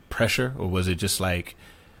feel pressure, or was it just like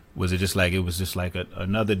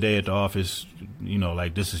another day at the office?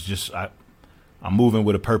 Like, this is just I'm moving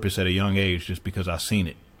with a purpose at a young age, just because I've seen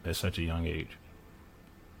it at such a young age.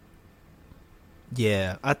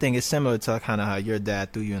 Yeah, I think it's similar to kind of how your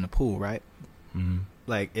dad threw you in the pool, right?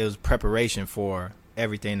 Like, it was preparation for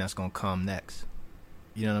everything that's gonna come next.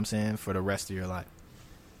 You know what I'm saying? For the rest of your life.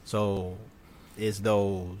 So it's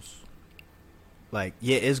those Like,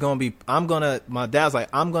 yeah, it's gonna be. My dad's like,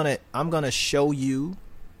 I'm gonna show you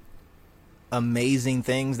amazing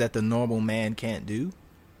things that the normal man can't do,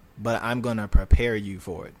 but I'm gonna prepare you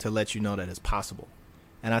for it to let you know that it's possible.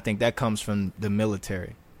 And I think that comes from the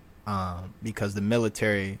military, because the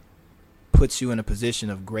military puts you in a position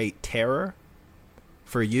of great terror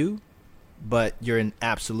for you, but you're in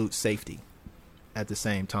absolute safety at the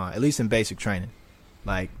same time. At least in basic training,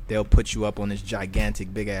 like they'll put you up on this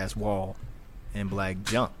gigantic big ass wall and be like,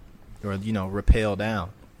 jump, or rappel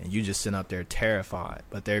down, and you just sit up there terrified,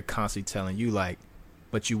 but they're constantly telling you like,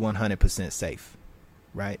 but you 100% safe,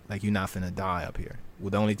 right? Like, you're not finna die up here. Well,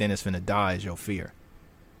 the only thing that's finna die is your fear,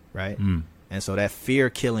 right? And so that fear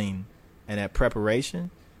killing and that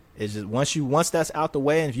preparation is just, once that's out the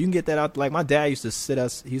way, and if you can get that out, like my dad used to set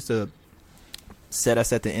us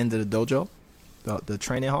at the end of the dojo, the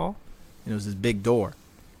training hall, and it was this big door,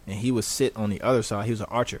 and he would sit on the other side. He was an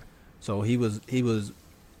archer. So he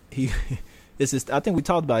it's this, I think we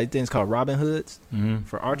talked about it, things called Robin Hoods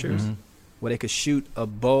for archers, where they could shoot a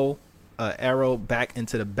bow, arrow back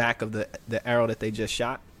into the back of the arrow that they just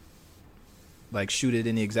shot, like shoot it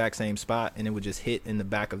in the exact same spot, and it would just hit in the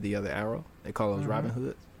back of the other arrow. They call those Robin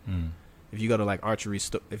Hoods. If you go to like archery,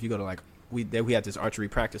 we had this archery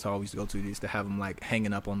practice hall we used to go to. They used to have them like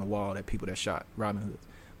hanging up on the wall, that people that shot Robin Hoods.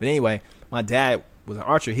 But anyway, my dad was an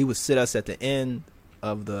archer. He would sit us at the end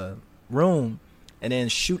of the room and then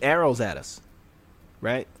shoot arrows at us,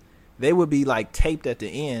 right? They would be like taped at the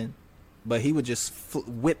end, but he would just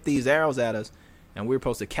whip these arrows at us, and we were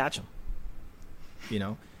supposed to catch them,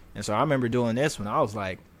 And so I remember doing this when I was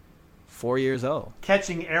like 4 years old.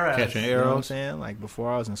 Catching arrows. You know what I'm saying? Like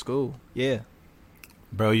before I was in school. Yeah.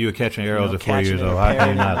 Bro, you were catching arrows at 4 years old. How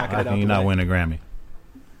can you not win a Grammy?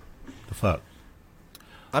 The fuck?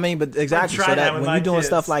 I mean, but exactly. So that when you're doing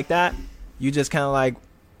stuff like that, you just kind of like,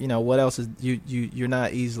 what else is you're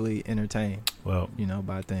not easily entertained. Well,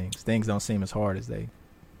 by things. Things don't seem as hard as they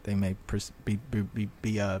may be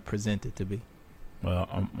presented to be.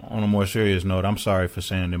 Well, on a more serious note, I'm sorry for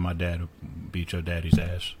saying that my dad beat your daddy's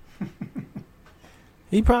ass.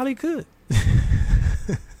 He probably could.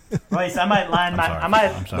 Royce, I might line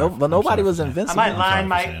but nobody was invincible. I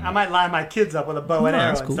might line my kids up with a bow and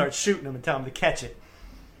arrow and start shooting them and tell them to catch it.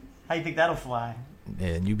 How you think that'll fly? Yeah,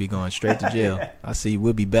 and you be going straight to jail. I see.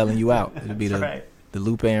 We'll be bailing you out. It'll be the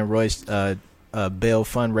Lupe and Royce bail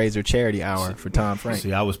fundraiser charity hour for Tom Frank.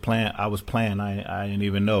 See, I was playing. I didn't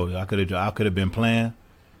even know. I could have been playing.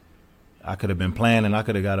 And I could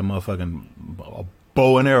have got a motherfucking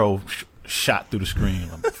bow and arrow shot through the screen.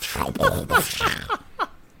 One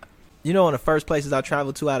of the first places I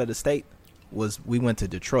traveled to out of the state was we went to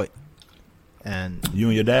Detroit. And you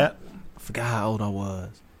and your dad? I forgot how old I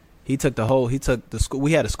was. He took the school.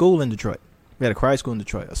 We had a school in Detroit. We had a karate school in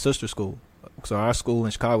Detroit, a sister school. So our school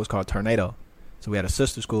in Chicago was called Tornado. So we had a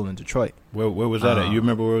sister school in Detroit. Where was that at? You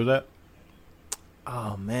remember where it was at?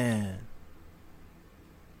 Oh, man.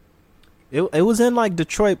 It was in like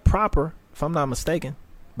Detroit proper, if I'm not mistaken.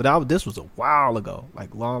 But this was a while ago,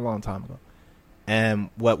 like long time ago. And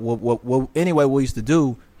what we used to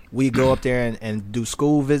do, we'd go up there and do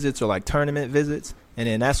school visits or like tournament visits, and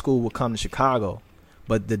then that school would come to Chicago.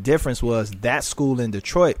 But the difference was that school in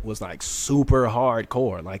Detroit was like super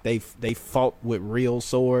hardcore. Like they fought with real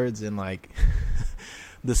swords, and like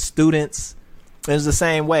the students, it was the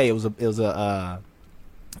same way. It was a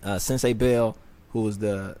Sensei Bill, who was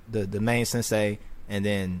the main sensei, and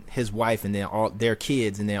then his wife, and then all their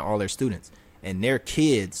kids, and then all their students. And their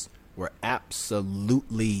kids were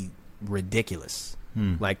absolutely ridiculous.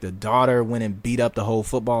 Like the daughter went and beat up the whole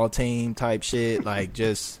football team type shit. Like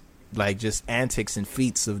just antics and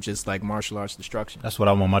feats of just like martial arts destruction. That's what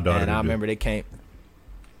I want my daughter to do. And I remember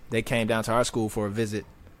they came down to our school for a visit,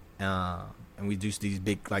 and we do these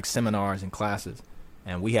big like seminars and classes,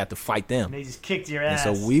 and we had to fight them. And they just kicked your ass.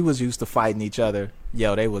 And so we was used to fighting each other.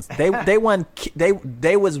 Yo, they was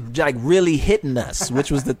like really hitting us, which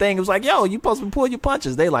was the thing. It was like, yo, you supposed to pull your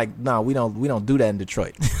punches. They like, no, we don't do that in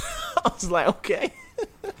Detroit. I was like, okay.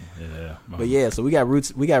 Yeah. But yeah, so we got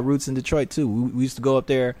roots in Detroit too. We used to go up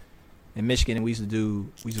there in Michigan, and we used to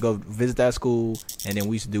go visit that school, and then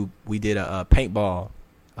we did a paintball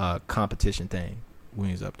competition thing when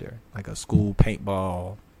we was up there, like a school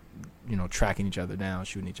paintball, tracking each other down,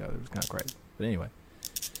 shooting each other. It was kind of crazy. But anyway,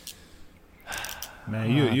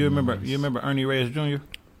 man, you remember Ernie Reyes Jr.?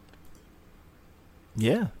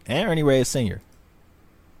 Yeah, and Ernie Reyes Sr.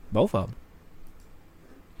 Both of them.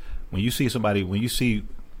 When you see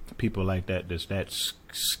people like that's that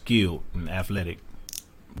skilled and athletic,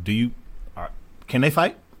 can they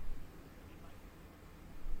fight?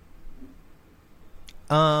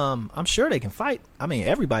 I'm sure they can fight. I mean,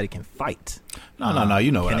 everybody can fight. No.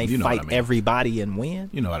 You know what I mean. Can they fight everybody and win?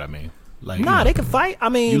 You know what I mean. Like, They can fight. I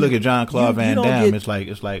mean, you look at Jean-Claude Van Damme. It's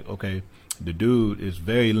like okay, the dude is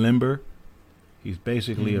very limber. He's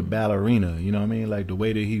basically a ballerina. You know what I mean? Like the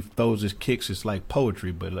way that he throws his kicks is like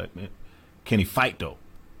poetry. But like, can he fight though?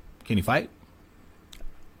 Can he fight?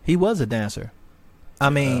 He was a dancer. I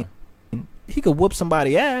mean, he could whoop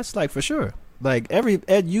somebody's ass, like for sure. Like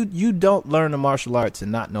you don't learn the martial arts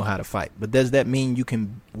and not know how to fight. But does that mean you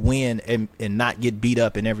can win and not get beat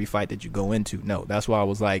up in every fight that you go into? No. That's why I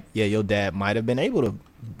was like, yeah, your dad might have been able to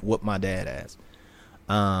whoop my dad ass.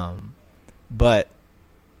 But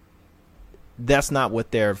that's not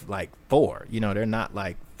what they're like for. You know, they're not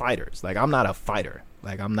like fighters. Like I'm not a fighter.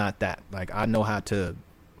 Like I'm not that. Like I know how to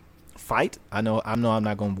fight. I know I'm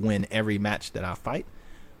not going to win every match that I fight,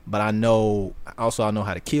 but I know how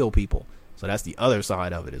to kill people. So that's the other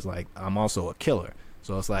side of it, is like I'm also a killer.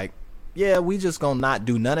 So it's like, yeah, we just gonna not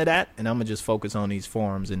do none of that, and I'm gonna just focus on these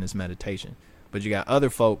forms and this meditation. But you got other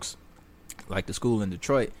folks like the school in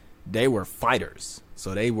Detroit. They were fighters,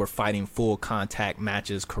 so they were fighting full contact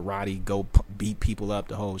matches, karate, beat people up,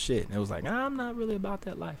 the whole shit. And it was like, I'm not really about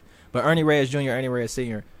that life. But Ernie Reyes Jr., Ernie Reyes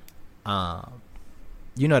Sr.,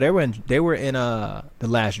 you know, they were in The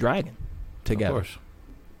Last Dragon together. Of course.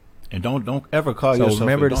 And don't ever call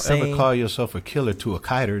ever call yourself a killer to a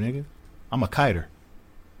kiter, nigga. I'm a kiter.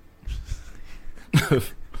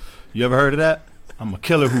 You ever heard of that? I'm a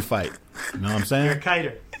killer who fight. You know what I'm saying? You're a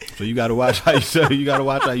kiter. So you gotta watch how you say. You gotta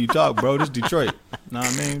watch how you talk, bro. This Detroit. Know what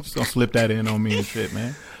I mean? Just don't slip that in on me and shit,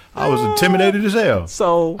 man. I was intimidated as hell.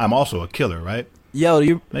 So I'm also a killer, right? Yo,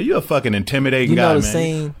 you're a fucking intimidating guy, know the man.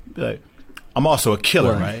 scene. Be like, I'm also a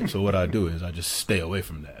killer, What? right? So what I do is I just stay away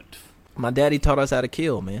from that. My daddy taught us how to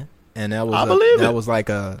kill, man, and that was I believe it. was like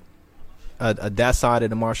a that side of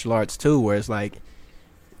the martial arts too, where it's like,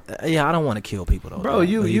 yeah, I don't want to kill people though, Bro, if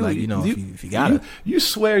you gotta, you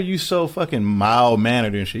swear you so fucking mild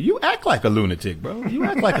mannered and shit. You act like a lunatic, bro. You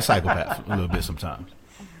act like a psychopath a little bit sometimes.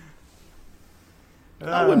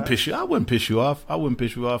 I wouldn't piss you off. I wouldn't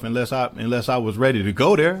piss you off unless I was ready to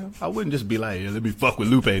go there. I wouldn't just be like, yeah, let me fuck with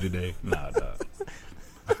Lupe today. Nah, dog.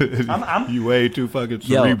 You way too fucking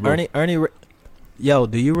cerebral. Yo,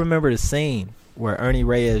 do you remember the scene where Ernie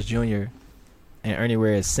Reyes Jr. and Ernie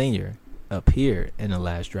Reyes Sr. appeared in The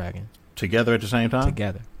Last Dragon Together at the same time?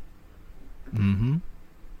 together? Mm-hmm.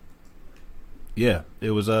 Yeah,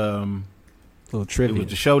 it was Little trivia. it was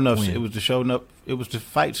the show enough. win. It was the show enough. It was the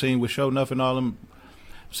fight scene with Show Enough and all them.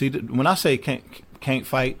 See, when I say can't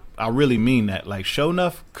fight, I really mean that. Like Show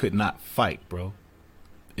Enough could not fight, bro.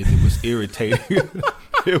 It was irritating.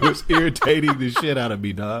 It was irritating the shit out of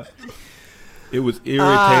me, dog. It was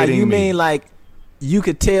irritating. You me. mean like you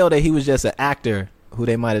could tell that he was just an actor who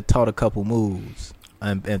they might have taught a couple moves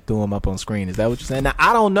and threw him up on screen? Is that what you're saying? Now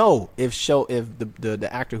I don't know if the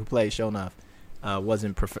actor who played Show Enough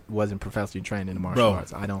wasn't professionally trained in the martial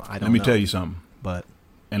arts. I don't. Let me tell you something. But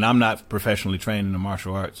And I'm not professionally trained in the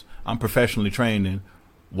martial arts. I'm professionally trained in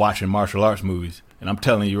watching martial arts movies. And I'm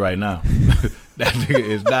telling you right now, that nigga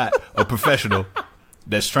is not a professional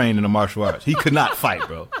that's trained in the martial arts. He could not fight,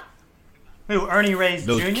 bro. Who, Ernie Reyes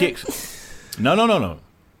Those Jr.? kicks. No.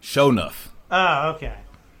 Show Enough. Oh, okay.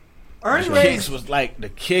 Ernie The Reyes.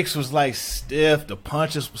 kicks was like stiff. The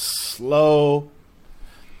punches was slow.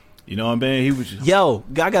 You know what I mean? He was just, yo,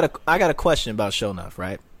 I got a question about Show Enough,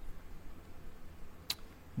 right?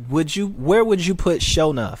 Where would you put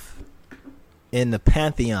Show Enough in the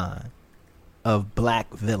pantheon of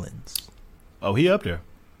black villains? oh, he up there.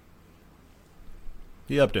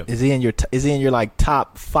 He up there. Is he in your like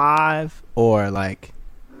top 5 or like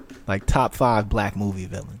top 5 black movie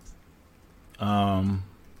villains?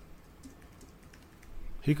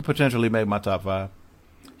 He could potentially make my top 5.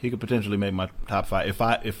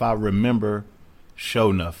 If I remember Show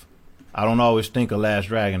Enough. I don't always think of Last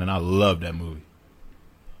Dragon, and I love that movie.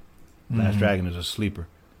 Last Dragon is a sleeper.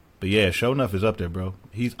 But yeah, Show Enough is up there, bro.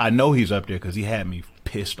 I know he's up there because he had me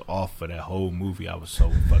pissed off for that whole movie. I was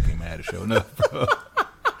so fucking mad at Show Enough, bro.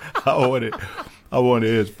 I wanted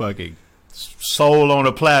his fucking soul on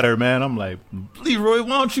a platter, man. I'm like, Leroy, why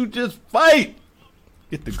don't you just fight?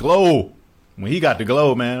 Get the glow. When he got the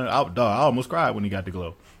glow, man, I almost cried when he got the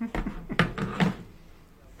glow.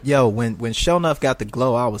 Yo, when Show Enough got the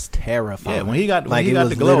glow, I was terrified. Yeah, when he got it the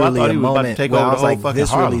was glow, I literally thought a he was about to moment take where over I the was whole like fucking viscerally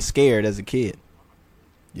Harlem. scared as a kid.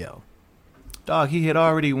 Yo, Dog, he had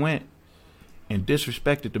already went and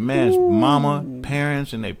disrespected the man's mama,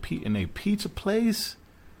 parents, and they pizza place.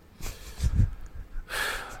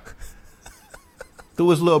 Threw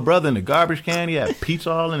his little brother in the garbage can. He had pizza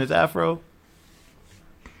all in his afro.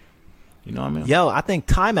 You know what I mean? Yo, I think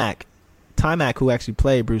Timac, who actually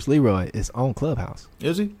played Bruce Leroy, is on Clubhouse.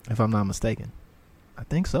 Is he? If I'm not mistaken. I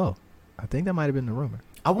think so. I think that might have been the rumor.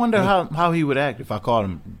 I wonder how he would act if I called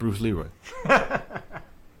him Bruce Leroy. I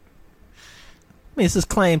mean, it's his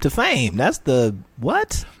claim to fame. That's the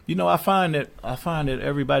what? You know, I find that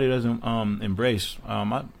everybody doesn't embrace.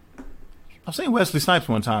 I've seen Wesley Snipes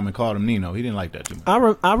one time and called him Nino. He didn't like that too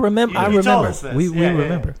much. I remember. You told us this. We Yeah.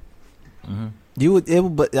 remember. Mm-hmm. You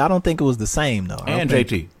would, but I don't think it was the same though. And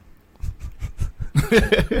JT.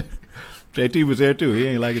 JT was there too. He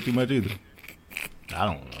ain't like it too much either. I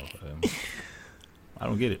don't know. I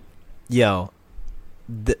don't get it. Yo,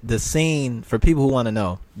 the scene, for people who want to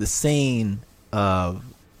know, the scene of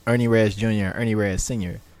Ernie Reyes Jr. and Ernie Reyes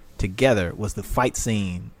Sr. together was the fight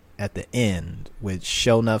scene at the end with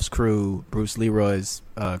Sho'nuff's crew, Bruce Leroy's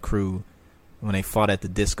crew, when they fought at the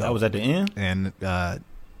disco. That was at the end? And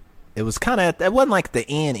it was kind of, it wasn't like the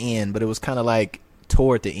end, but it was kind of like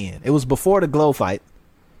toward the end. It was before the Glow fight.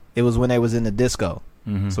 It was when they was in the disco.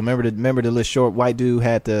 Mm-hmm. So remember the little short white dude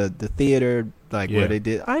had the theater, like Yeah. where they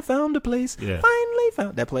did, I found a place, Yeah. finally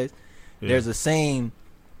found that place. Yeah. There's a scene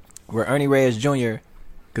where Ernie Reyes Jr.,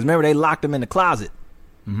 because remember they locked him in the closet,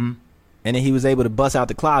 Mm-hmm. and then he was able to bust out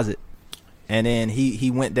the closet, and then he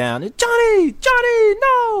went down, Johnny,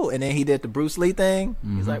 no, and then he did the Bruce Lee thing.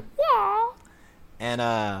 Mm-hmm. He's like, whoa,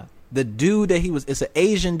 and the dude that it's an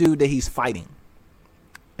Asian dude that he's fighting,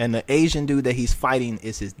 and the Asian dude that he's fighting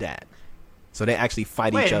is his dad. So they actually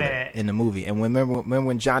fight Wait each a other minute. in the movie. And remember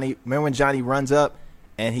when Johnny runs up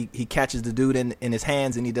and he catches the dude in his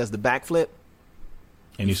hands and he does the backflip.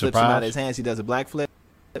 And he's flips him out of his surprised. hands. He does a black flip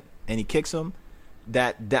and he kicks him.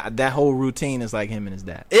 That whole routine is like him and his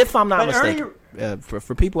dad. If I'm not But mistaken,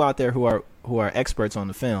 for people out there who are experts on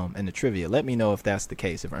the film and the trivia, let me know if that's the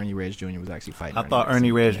case. If Ernie Reyes Jr. was actually fighting. I thought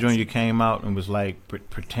Ernie Reyes Jr. Jr. came out and was like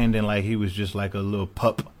pretending like he was just like a little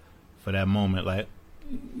pup for that moment. Like,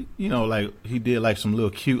 you know, like he did like some little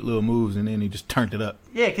cute little moves and then he just turned it up.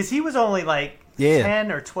 Yeah, because he was only like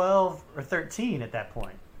 10 or 12 or 13 at that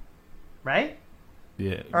point, right?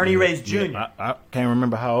 Yeah. Ernie yeah, Reyes Jr. Yeah. I can't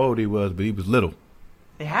remember how old he was, but he was little.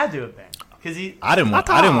 They had to have been because I didn't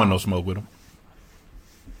want no smoke with him.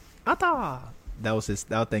 I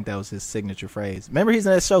think that was his signature phrase. Remember he's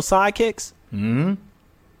in that show Sidekicks? Mm-hmm.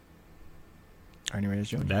 Ernie Reyes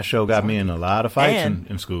Jr. That show got me in a lot of fights And-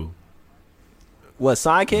 in school. What,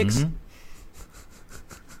 Sidekicks? Mhm.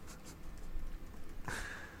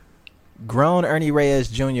 Grown Ernie Reyes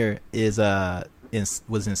Jr.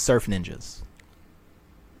 was in Surf Ninjas.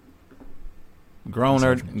 Grown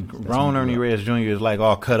That's what he Ernie grew up. Reyes Jr. is like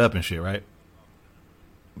all cut up and shit, right?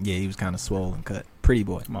 Yeah, he was kind of swole and cut. Pretty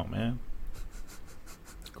boy. Come on, man.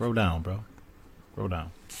 Grow down, bro. Grow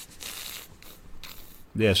down.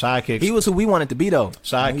 Yeah, Sidekicks. He was who we wanted to be, though. When we was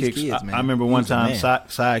Sidekicks. kids, man. I remember He one was the time man.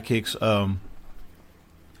 Sidekicks.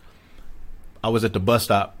 I was at the bus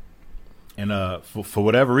stop, and for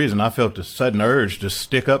whatever reason, I felt a sudden urge to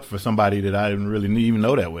stick up for somebody that I didn't really even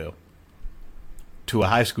know that well. To a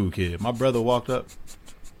high school kid, my brother walked up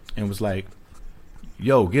and was like,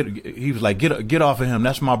 "Yo, he was like, get off of him.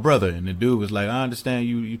 That's my brother." And the dude was like, "I understand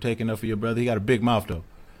you taking up for your brother. He got a big mouth though."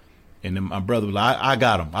 And then my brother was like, I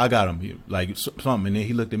got him. He, like something. And then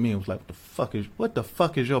he looked at me and was like, what the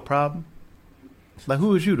fuck is your problem? Like,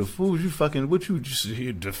 who is you? Who is you fucking, what you just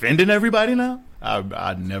here defending everybody now?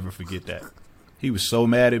 I'd never forget that. He was so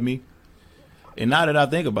mad at me. And now that I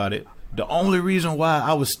think about it, the only reason why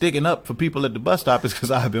I was sticking up for people at the bus stop is because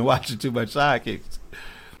I had been watching too much Sidekicks.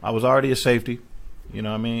 I was already a safety, you know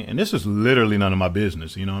what I mean? And this is literally none of my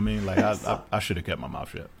business, you know what I mean? Like, I should have kept my mouth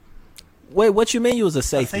shut. Wait, what you mean you was a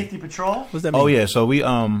safety? Safety patrol. What's that mean? Oh yeah, so we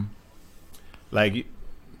like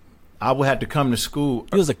I would have to come to school.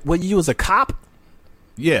 You was a cop?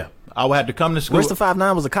 Yeah, I would have to come to school. Where's the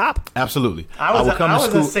 5'9" was a cop? Absolutely. I would come to was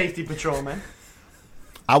school. a safety patrolman.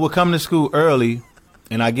 I would come to school early,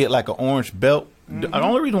 and I get like an orange belt. Mm-hmm. The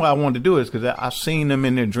only reason why I wanted to do it is because I seen them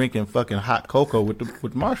in there drinking fucking hot cocoa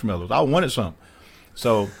with marshmallows. I wanted some,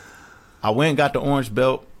 so I went and got the orange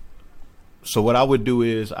belt. So what I would do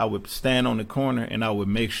is I would stand on the corner and I would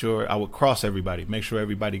make sure I would cross everybody, make sure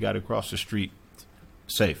everybody got across the street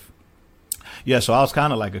safe. Yeah, so I was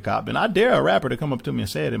kind of like a cop, and I dare a rapper to come up to me and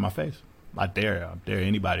say it in my face. I dare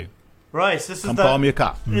anybody. Royce, this is Come call me a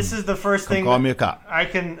cop. This is the first Come thing. call me a cop. I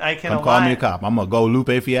can. Come call me a cop. I'm gonna go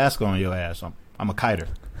Lupe Fiasco on your ass. I'm a kiter.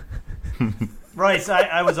 Royce,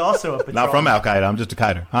 I was also a patrolman. Not from Al Qaeda. I'm just a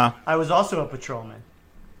kiter, huh? I was also a patrolman.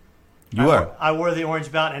 You were. I wore the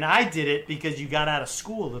orange belt, and I did it because you got out of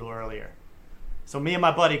school a little earlier. So me and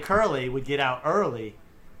my buddy Curly would get out early,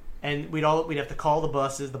 And we'd have to call the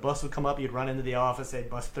buses. The bus would come up. You'd run into the office. Say,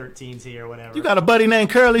 bus 13's here, whatever. You got a buddy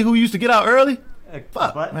named Curly who used to get out early?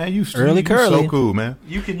 Fuck, but man. You Early Curly. so cool, man.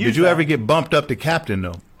 You can use Did you that. ever get bumped up to captain,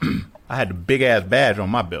 though? I had the big-ass badge on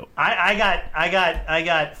my belt. I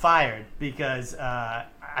got fired because I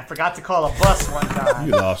forgot to call a bus one time.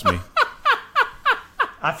 You lost me.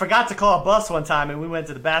 I forgot to call a bus one time, and we went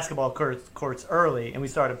to the basketball courts early, and we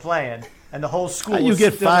started playing, and the whole school. How you was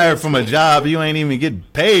get still fired in from a school. job you ain't even getting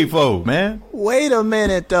paid for, man? Wait a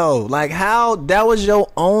minute, though. Like, how that was your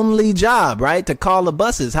only job, right? To call the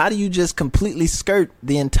buses. How do you just completely skirt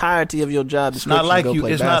the entirety of your job? It's not like you.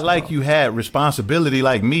 It's not like you had responsibility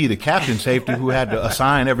like me, the captain safety, who had to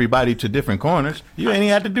assign everybody to different corners. You ain't even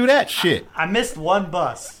had to do that shit. I missed one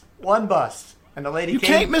bus, and the lady You came.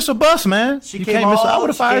 can't miss a bus, man. She You came can't miss. I all- would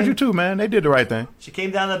have she fired came- you too, man. They did the right thing. She came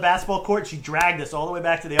down to the basketball court. She dragged us all the way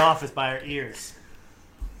back to the office by her ears.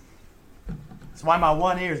 That's why my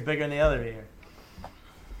one ear is bigger than the other ear.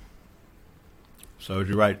 So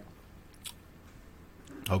you're right.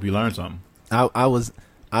 Hope you learned something. I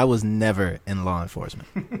was never in law enforcement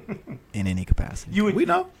in any capacity. We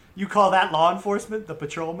know. You call that law enforcement, the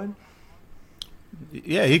patrolman?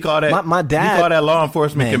 Yeah, he called that. My dad- He called that law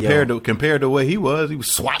enforcement Man, compared to what he was. He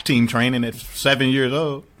was SWAT team training at 7 years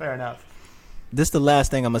old. Fair enough. This is the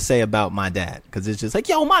last thing I'm gonna say about my dad, because it's just like,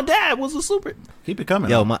 yo, my dad was a super. Keep it coming.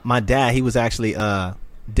 Yo, my dad, he was actually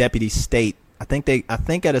deputy state. I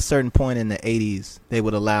think at a certain point in the 80s they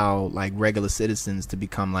would allow like regular citizens to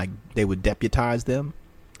become like, they would deputize them,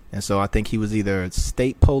 and so I think he was either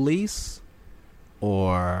state police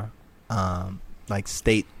or like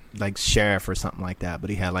state like sheriff or something like that. But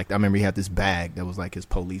he had like, I remember he had this bag that was like his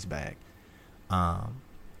police bag.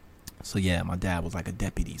 So yeah, my dad was like a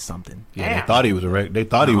deputy something. Yeah, Damn. they thought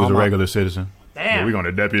he was a regular citizen. Damn. Yeah, we're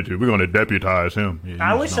gonna deputize him. Yeah,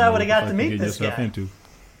 I you wish just I don't would've know what got the to fuck you meet get this yourself guy. into.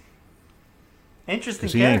 Interesting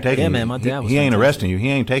 'Cause he ain't character. taking Yeah, you. man, my dad was He ain't fantastic. arresting you. He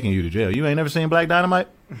ain't taking you to jail. You ain't never seen Black Dynamite?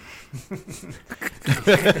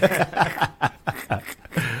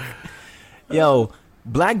 Yo,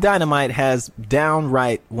 Black Dynamite has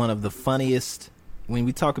downright one of the funniest, when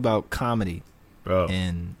we talk about comedy Bro.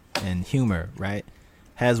 and humor, right?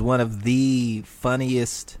 Has one of the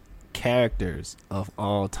funniest characters of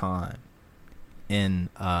all time. In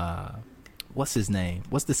what's his name?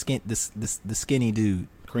 What's the skinny dude?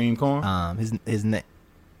 Cream corn? His name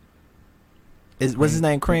what's his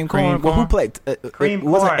name? Cream Cream Corn. Well, who Corn? played? Cream it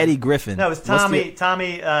wasn't Corn. Eddie Griffin. No, it was What's the-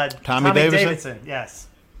 Tommy Tommy Davidson? Davidson. Yes.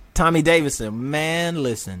 Tommy Davidson. Man,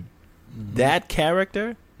 listen, that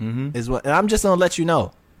character Mm-hmm. is what. And I'm just gonna let you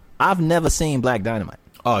know, I've never seen Black Dynamite.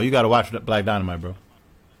 Oh, you got to watch Black Dynamite, bro.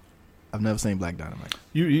 I've never seen Black Dynamite.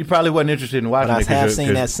 You probably wasn't interested in watching But it. I have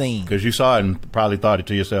seen that scene. Because you saw it and probably thought it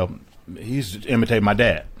to yourself, he's imitating my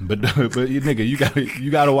dad. But you nigga,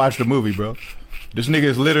 you got to watch the movie, bro. This nigga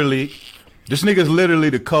is literally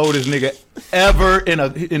the coldest nigga ever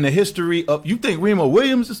in the history of. You think Remo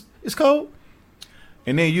Williams is cold?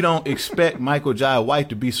 And then you don't expect Michael Jai White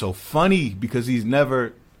to be so funny because he's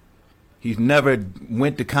never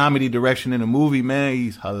went the comedy direction in a movie, man.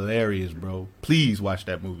 He's hilarious, bro. Please watch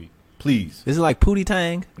that movie. Please. Is it like Pootie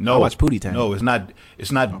Tang? No. I watch Pootie Tang. No, it's not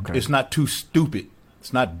Okay. it's not too stupid.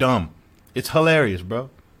 It's not dumb. It's hilarious, bro.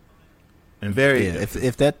 And very Yeah,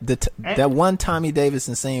 if that one Tommy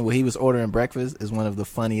Davidson scene where he was ordering breakfast is one of the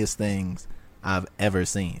funniest things I've ever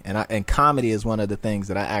seen, and comedy is one of the things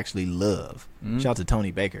that I actually love. Shout out to Tony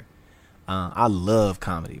Baker. I love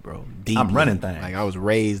comedy, bro. Deeply. I'm running things. Like I was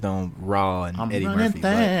raised on Raw and I'm Eddie running Murphy.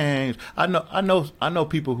 but things. I know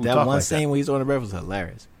people who that talk one like scene that. where he's ordering breakfast was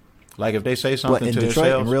hilarious. Like if they say What, something in to Detroit,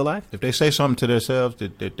 themselves, in real life? if they say something to themselves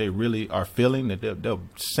that they really are feeling, that they'll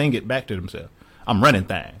sing it back to themselves. I'm running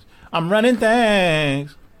things. I'm running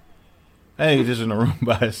things. Hey, he's just in the room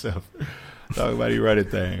by himself. Talking about he running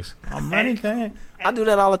things. I'm running things. I do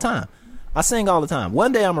that all the time. I sing all the time.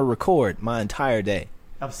 One day I'm gonna record my entire day,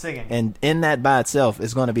 I'm singing. and in that by itself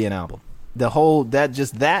is going to be an album. That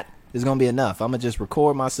is going to be enough. I'm gonna just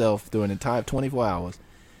record myself through an entire 24 hours,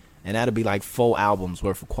 and that'll be like 4 albums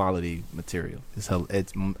worth of quality material.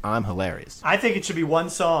 I'm hilarious. I think it should be one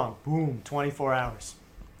song. Boom, 24 hours.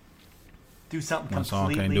 Do something One song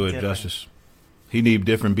completely can't do it different. justice. He need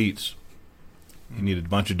different beats. He need a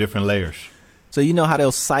bunch of different layers. So you know how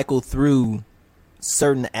they'll cycle through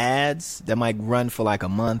certain ads that might run for like a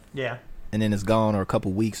month, Yeah. and then it's gone, or a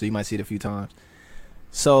couple weeks, so you might see it a few times.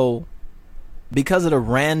 So because of the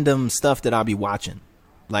random stuff that I'll be watching,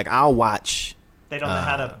 like I'll watch They don't know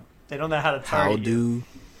how to. They don't know how to How target you. Do.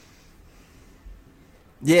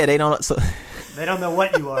 Yeah, they don't. So They don't know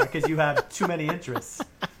what you are because you have too many interests.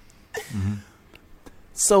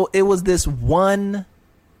 So it was this one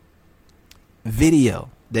video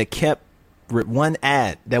that kept one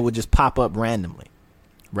ad that would just pop up randomly,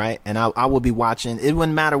 right? And I would be watching. It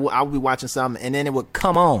wouldn't matter what, I would be watching something, and then it would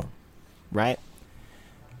come on, right?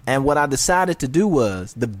 And what I decided to do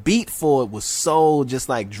was, the beat for it was so just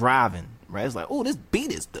like driving, right? It's like, oh, this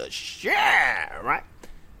beat is the shit, right?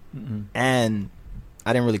 Mm-hmm. And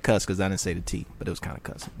I didn't really cuss because I didn't say the T, but it was kind of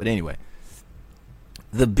cussing. But anyway,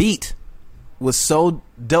 the beat was so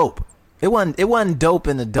dope. It wasn't dope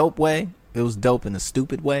in a dope way. It was dope in a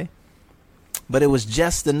stupid way. But it was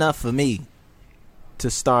just enough for me to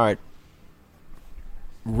start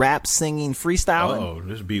rap singing, freestyling. Oh,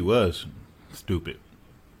 this beat was stupid.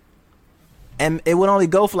 And it would only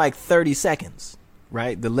go for like 30 seconds,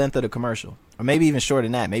 right? The length of the commercial. Or maybe even shorter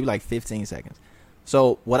than that, maybe like 15 seconds.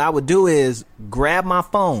 So what I would do is grab my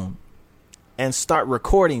phone and start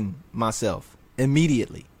recording myself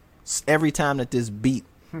immediately. Every time that this beat,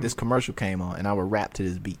 this commercial came on, and I would rap to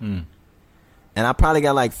this beat. And I probably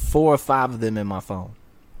got like 4 or 5 of them in my phone.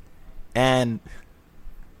 And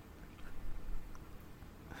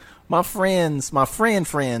my friends know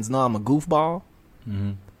I'm a goofball.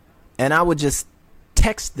 Mm-hmm. And I would just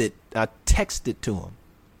text it to them.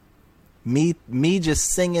 Me just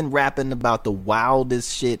singing, rapping about the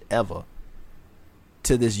wildest shit ever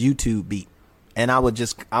to this YouTube beat. And I would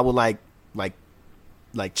like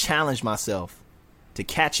challenge myself to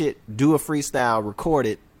catch it, do a freestyle, record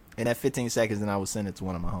it, and at 15 seconds, then I would send it to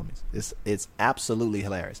one of my homies. It's absolutely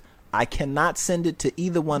hilarious. I cannot send it to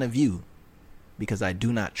either one of you because I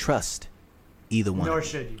do not trust either one. Nor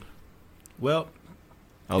should you. Well,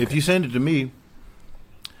 okay. If you send it to me,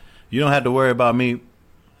 you don't have to worry about me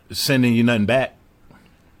sending you nothing back.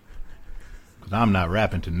 Because I'm not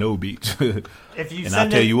rapping to no beats. If you and I'll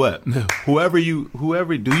tell you what, whoever,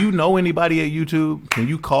 do you know anybody at YouTube? Can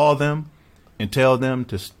you call them and tell them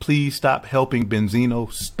to please stop helping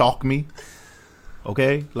Benzino stalk me?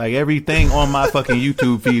 Okay? Like, everything on my fucking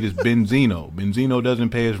YouTube feed is Benzino. Benzino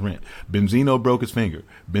doesn't pay his rent. Benzino broke his finger.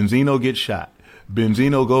 Benzino gets shot.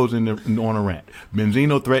 Benzino goes on a rant.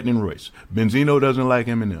 Benzino threatening Royce. Benzino doesn't like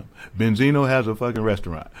Eminem. Benzino has a fucking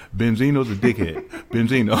restaurant. Benzino's a dickhead.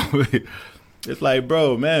 Benzino. It's like,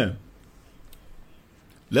 bro, man.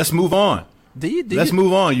 Let's move on. Let's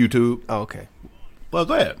move on, YouTube. Oh, okay. Well,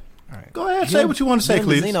 go ahead. All right. Go ahead. Say what you want to say, you and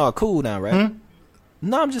please. Benzino are cool now, right?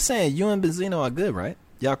 No, I'm just saying, you and Benzino are good, right?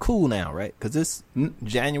 Y'all cool now, right? Because it's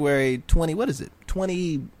January 20, what is it?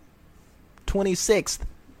 26th,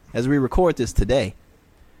 as we record this today.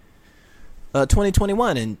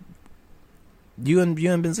 2021, and you and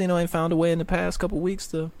Benzino ain't found a way in the past couple weeks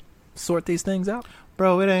to sort these things out?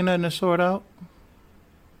 Bro, it ain't nothing to sort out.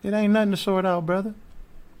 It ain't nothing to sort out, brother.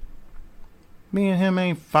 Me and him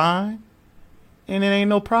ain't fine, and it ain't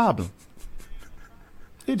no problem.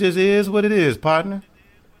 It just is what it is, partner.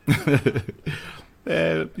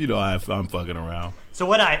 Man, you know, I'm fucking around. So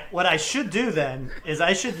what I should do then is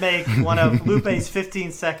I should make one of Lupe's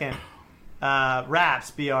 15-second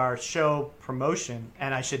raps be our show promotion,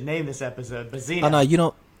 and I should name this episode Benzino. Oh, no, you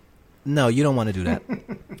don't. No, you don't want to do that.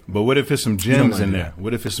 But what if it's some gems in there?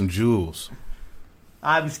 What if it's some jewels?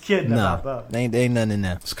 I was kidding about both. There ain't nothing in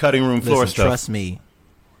there. It's cutting room floor stuff.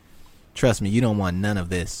 Trust me, you don't want none of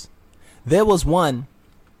this. There was one.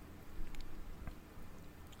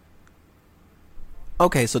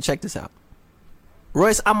 Okay, so check this out.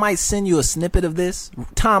 Royce, I might send you a snippet of this.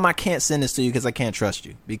 Tom, I can't send this to you because I can't trust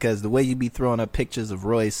you. Because the way you be throwing up pictures of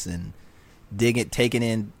Royce and taking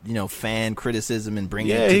in, fan criticism and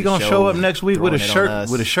bringing it to the show. Yeah, he gonna show up next week with a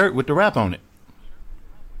shirt with the rap on it.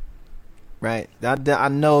 Right. I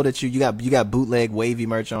know that you got bootleg wavy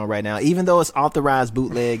merch on right now. Even though it's authorized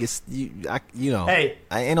bootleg, it's Hey,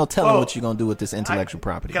 I ain't no telling what you're gonna do with this intellectual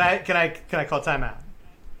property. Can I call timeout?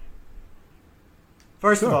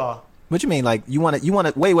 First of all, what you mean? Like you want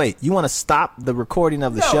to wait? You want to stop the recording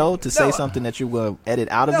of the show to say something that you will edit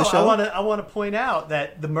out of the show? I want to point out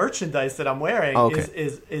that the merchandise that I'm wearing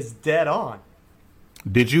is dead on.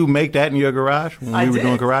 Did you make that in your garage when we were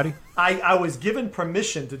doing karate? I was given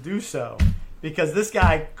permission to do so because this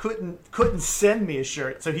guy couldn't send me a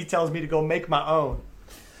shirt, so he tells me to go make my own.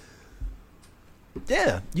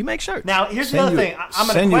 Yeah, you make shirts. Now here's the other thing. I'm going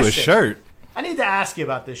to send you a shirt. I need to ask you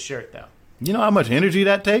about this shirt though. You know how much energy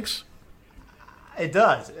that takes? It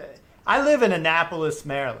does. I live in Annapolis,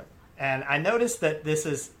 Maryland, and I noticed that this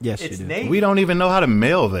is it's Navy. We don't even know how to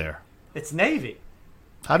mail there. It's Navy.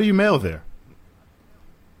 How do you mail there?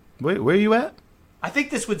 Where are you at? I think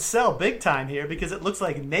this would sell big time here because it looks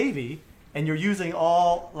like Navy, and you're using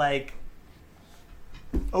all like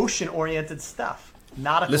ocean-oriented stuff,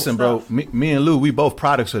 nautical Listen, stuff. bro, me and Lou, we both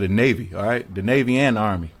products of the Navy, all right? The Navy and the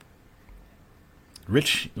Army.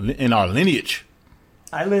 rich in our lineage.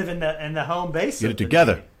 I live in the home base. Get of it the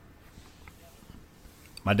together. Navy.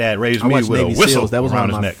 My dad raised I me watched with Navy a whistle Seals. That was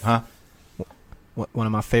around one his of neck, huh? One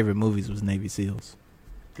of my favorite movies was Navy SEALs.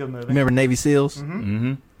 Good movie. Remember Navy SEALs?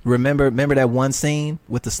 Mm-hmm. Remember that one scene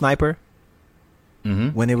with the sniper Mm-hmm.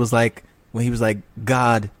 when he was like,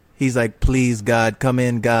 God, he's like, please God, come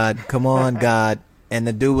in, God, come on, God, and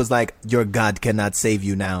the dude was like, your God cannot save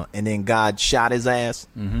you now, and then God shot his ass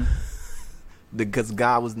because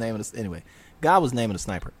God was naming us anyway. God was naming the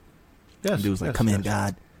sniper. Yes. The dude was like, yes, come in, yes.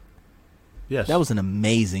 God. Yes. That was an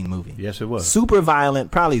amazing movie. Yes, it was. Super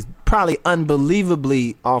violent, probably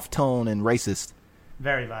unbelievably off tone and racist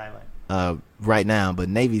Very violent. right now, but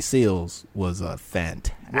Navy SEALs was a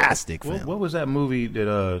fantastic film. What was that movie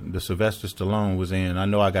that the Sylvester Stallone was in? I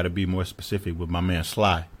know I got to be more specific with my man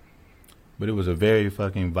Sly, but it was a very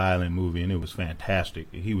fucking violent movie, and it was fantastic.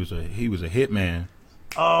 He was a hitman,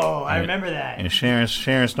 Oh, I remember that. and Sharon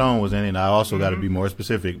Stone was in it. And I also got to be more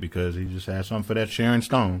specific because he just had something for that Sharon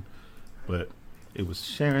Stone, but it was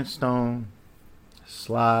Sharon Stone,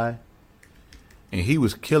 Sly. And he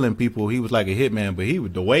was killing people. He was like a hitman,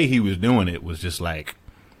 but the way he was doing it was just like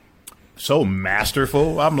so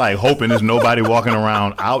masterful. I'm like hoping there's nobody walking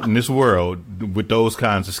around out in this world with those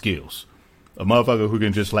kinds of skills. A motherfucker who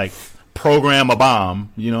can just like program a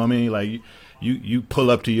bomb. You know what I mean? Like you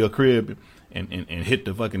pull up to your crib and hit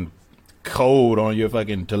the fucking code on your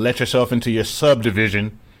fucking to let yourself into your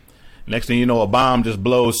subdivision. Next thing you know, a bomb just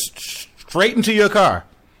blows straight into your car.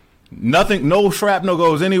 Nothing, no shrapnel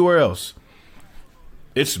goes anywhere else.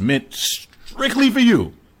 It's meant strictly for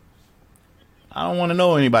you. I don't want to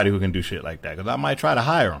know anybody who can do shit like that because I might try to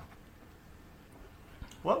hire them.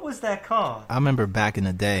 What was that called? I remember back in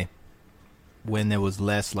the day when there was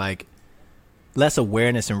less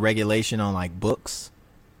awareness and regulation on like books,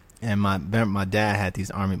 and my dad had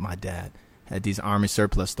these army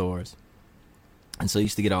surplus stores, and so I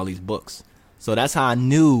used to get all these books. So that's how I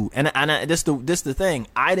knew, and this the thing,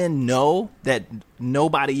 I didn't know that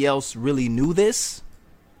nobody else really knew this,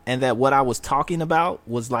 and that what I was talking about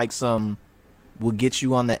was like would get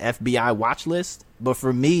you on the FBI watch list. But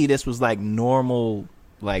for me, this was like normal,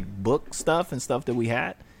 like book stuff and stuff that we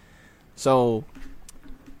had. So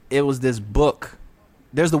it was this book.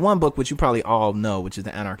 There's the one book which you probably all know, which is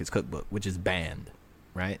the Anarchist Cookbook, which is banned,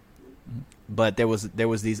 right? But there was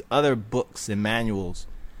these other books and manuals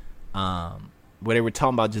where they were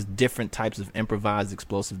talking about just different types of improvised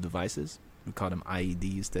explosive devices. We call them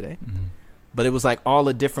IEDs today. Mm-hmm. But it was like all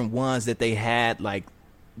the different ones that they had, like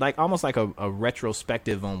almost like a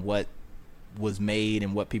retrospective on what was made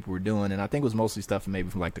and what people were doing. And I think it was mostly stuff maybe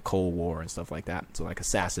from like the Cold War and stuff like that. So like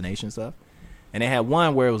assassination stuff. And they had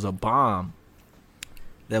one where it was a bomb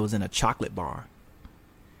that was in a chocolate bar.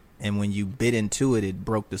 And when you bit into it, it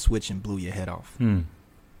broke the switch and blew your head off. Now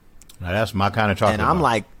that's my kind of chocolate And I'm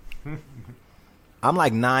bar. I'm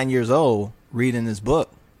like 9 years old reading this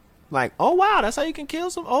book. Like, oh wow, that's how you can kill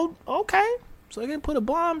some. Oh, okay. So they can put a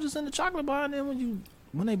bomb just in the chocolate bar, and then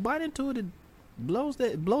when they bite into it, it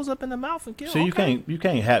blows up in the mouth and kills. So you can't be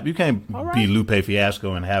Lupe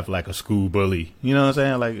Fiasco and have like a school bully. You know what I'm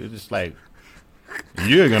saying? Like it's just like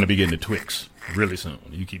you're gonna be getting the Twix really soon.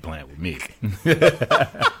 You keep playing with me.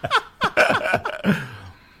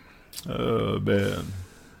 Oh man,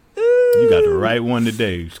 you got the right one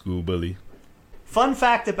today, school bully. Fun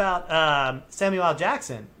fact about Samuel L.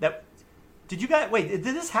 Jackson. Did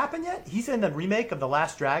this happen yet? He's in the remake of The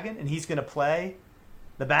Last Dragon, and he's going to play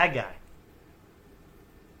the bad guy.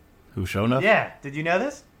 Who, Sho'nuff? Yeah. Did you know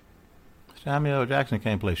this? Samuel L. Jackson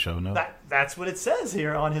can't play Sho'nuff. That's what it says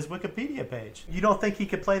here on his Wikipedia page. You don't think he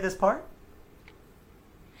could play this part?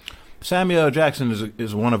 Samuel L. Jackson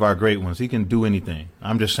is one of our great ones. He can do anything.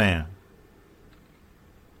 I'm just saying.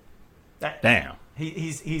 Damn.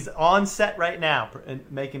 He's on set right now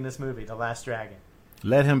making this movie, The Last Dragon.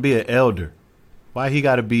 Let him be an elder. Why he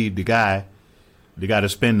got to be the guy that got to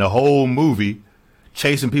spend the whole movie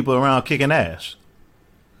chasing people around kicking ass?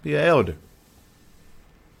 Be an elder.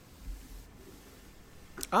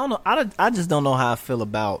 I don't know. I just don't know how I feel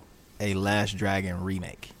about a Last Dragon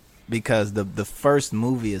remake, because the first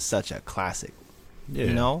movie is such a classic. Yeah.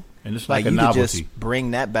 You know, and it's like a you novelty. could just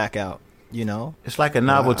bring that back out. You know, it's like a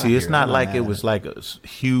novelty. It's not like mad it was like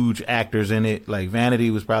huge actors in it. Like Vanity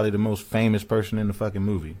was probably the most famous person in the fucking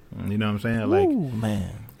movie. You know what I'm saying? Like, ooh,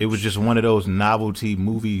 man, it was just one of those novelty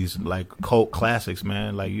movies, like cult classics,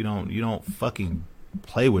 man. Like you don't fucking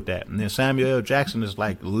play with that. And then Samuel L. Jackson is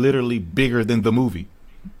like literally bigger than the movie.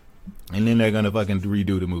 And then they're gonna fucking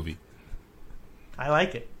redo the movie. I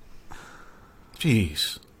like it.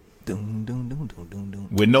 Dun, dun, dun, dun, dun, dun.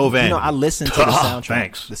 With no Vanity. You know, I listened to the soundtrack.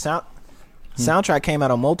 Thanks. The sound. Soundtrack came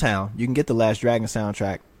out on Motown. You can get the Last Dragon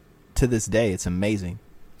soundtrack to this day. It's amazing.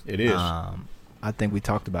 It is. I think we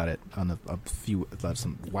talked about it on a few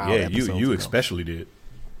some wild Yeah, episodes you ago. especially did.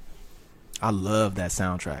 I love that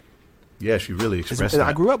soundtrack. Yes, you really expressed that.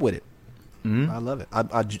 I grew up with it. Mhm. I love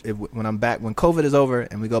it. When I'm back, when COVID is over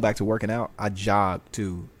and we go back to working out, I jog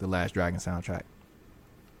to the Last Dragon soundtrack.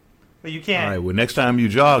 But you All can't. right, well, next time you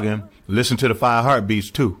jogging, listen to the 5 Heartbeats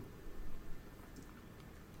too.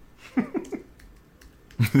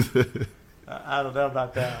 I don't know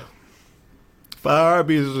about that. 5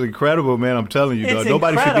 Heartbeats is incredible, man. I'm telling you, It's dog.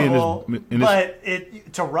 Nobody should be incredible, in this.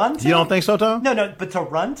 but to run to? You don't think so, Tom? No, but to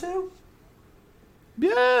run to?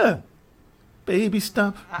 Yeah. Baby,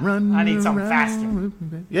 stop running. I need something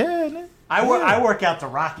around. Yeah, man. I work out to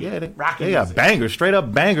Rocky. Yeah, Rocky they got music. bangers, straight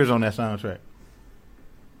up bangers on that soundtrack.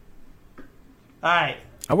 All right.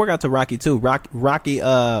 I work out to Rocky too. Rocky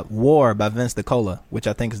War by Vince DiCola, which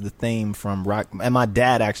I think is the theme from Rock. And my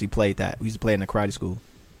dad actually played that. We used to play it in the karate school.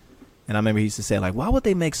 And I remember he used to say, like, why would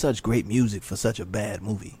they make such great music for such a bad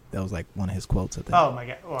movie? That was like one of his quotes, I think. Oh my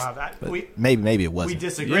God. Well, But maybe it we wasn't.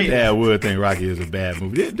 disagree. Your dad would think Rocky is a bad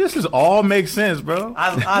movie. This is all makes sense, bro.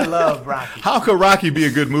 I love Rocky. How could Rocky be a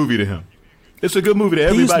good movie to him? It's a good movie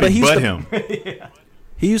to He used- everybody he but used him.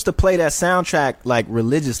 He used to play that soundtrack like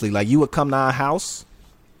religiously. Like you would come to our house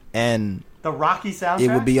and The Rocky soundtrack. it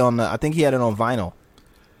would be on the, I think he had it on vinyl.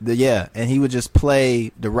 And he would just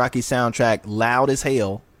play the Rocky soundtrack loud as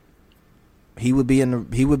hell. He would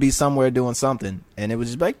be somewhere doing something, and it would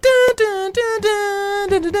just be like. He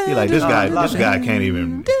like this guy. love This it. guy can't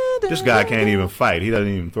even. This guy can't even fight. He doesn't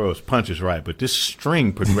even throw his punches right. But this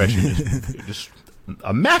string progression is just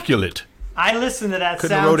immaculate. I listen to that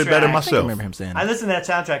Couldn't soundtrack. have wrote it better I myself. remember him saying I that. listen to that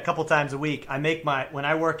soundtrack a couple times a week. When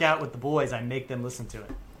I work out with the boys, I make them listen to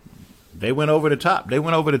it. They went over the top. They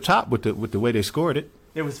went over the top with the way they scored it.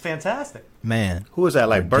 It was fantastic. Man, Who was that?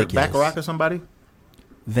 Like Burt Ridiculous. Bacharach or somebody?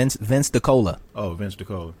 Vince DiCola. Oh, Vince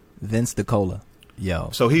DiCola. Vince DiCola. Yo.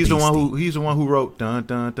 So he's the beastie. one who wrote. Dun,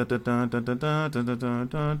 dun, dun, dun, dun, dun, dun, dun, dun, dun, dun,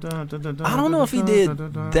 dun, dun, dun, dun, I don't know if he did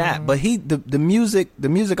that, but the music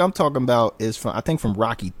I'm talking about is from, I think, from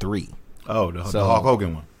Rocky 3. Oh, the So- Hulk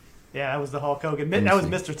Hogan one. Yeah, that was the Hulk Hogan. me That was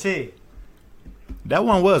see. Mr. T. That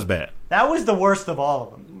one was bad. That was the worst of all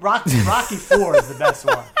of them. Rocky 4 is the best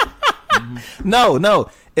one. No,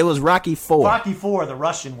 it was Rocky 4. Rocky 4, the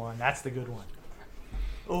Russian one. That's the good one.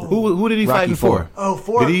 Ooh. Who did he Rocky fight in 4. for? Oh,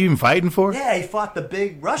 4. Did he even fight in for? Yeah, he fought the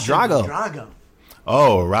big Russian Drago. Drago.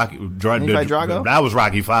 Oh, Rocky. Didn't he fight Drago? That was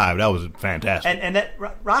Rocky 5. That was fantastic. And that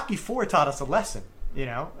Rocky 4 taught us a lesson. You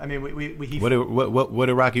know, I mean, What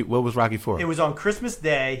was Rocky 4? It was on Christmas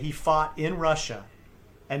Day. He fought in Russia,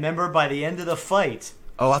 and remember, by the end of the fight,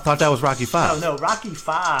 Oh, I thought that was Rocky 5. no, Rocky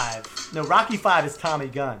 5. No, Rocky 5 is Tommy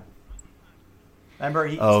Gunn. Remember?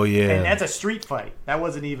 Oh, yeah. And that's a street fight. That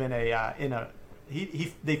wasn't even they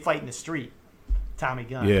fight in the street. Tommy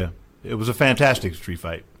Gunn. Yeah, it was a fantastic street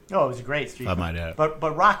fight. Oh, it was a great street I fight. might add.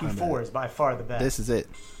 But Rocky 4 is by far the best. This is it.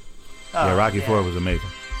 Yeah, Rocky 4 was amazing.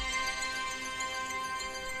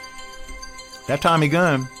 That Tommy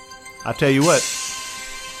Gunn, I tell you what,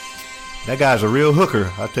 that guy's a real hooker.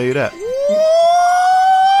 I'll tell you that.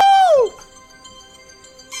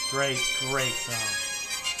 Great song.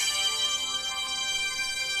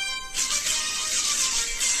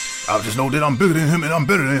 I just know that I'm bigger than him and I'm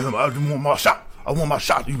better than him. I just want my shot. I want my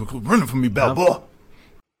shot. You running from me, Balboa.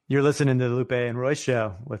 You're listening to the Lupe and Royce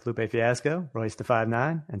Show with Lupe Fiasco, Royce the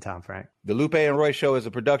 5'9", and Tom Frank. The Lupe and Roy Show is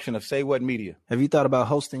a production of Say What Media. Have you thought about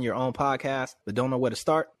hosting your own podcast but don't know where to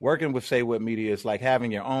start? Working with Say What Media is like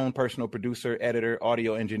having your own personal producer, editor,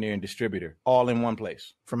 audio engineer, and distributor, all in one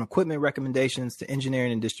place. From equipment recommendations to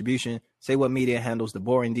engineering and distribution, Say What Media handles the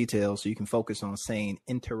boring details so you can focus on saying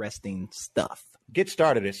interesting stuff. Get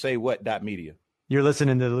started at saywhat.media. You're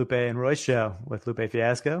listening to the Lupe and Royce Show with Lupe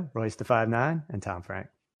Fiasco, Royce the 5'9", and Tom Frank.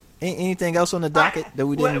 Anything else on the docket that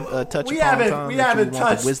we didn't touch We upon? haven't. Tom, We that you haven't want the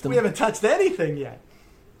touched. wisdom? We haven't touched anything yet.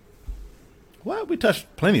 Well, we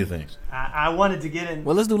touched plenty of things. I wanted to get in.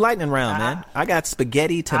 Well, let's do lightning round, man. I got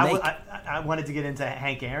spaghetti to make. I wanted to get into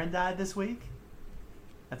Hank Aaron died this week.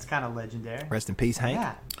 That's kind of legendary. Rest in peace, Hank.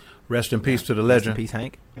 Yeah, Rest in peace to the Rest in legend. peace,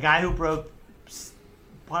 Hank. a guy who broke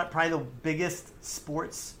probably the biggest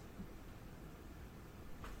sports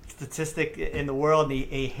statistic in the world, and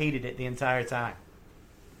he hated it the entire time.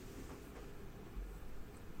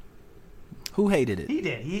 Who hated it? He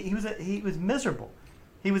did. He was miserable.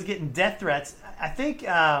 He was getting death threats. I think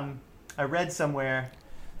I read somewhere.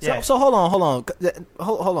 Yeah. So hold on. Hold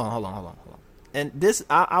on. And this,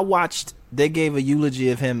 I watched. They gave a eulogy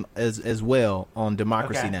of him as well on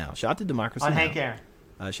Democracy Okay. Now. Shout out to Democracy on Now. Hank Aaron.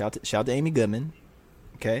 Shout out to Amy Goodman.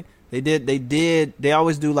 Okay. They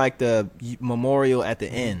always do like the memorial at the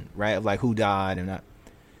end, right? Of like who died and that.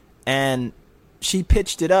 And she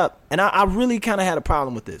pitched it up, and I really kind of had a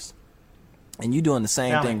problem with this. And you doing the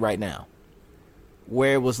same thing right now,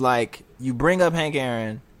 where it was like you bring up Hank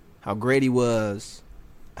Aaron, how great he was,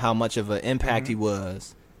 how much of an impact he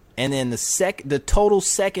was, and then the total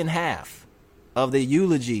second half of the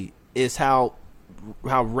eulogy is how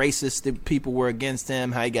racist the people were against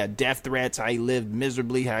him, how he got death threats, how he lived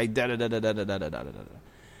miserably, how he da-da-da-da-da-da-da-da-da.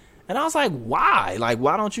 And I was like, why? Like,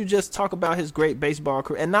 why don't you just talk about his great baseball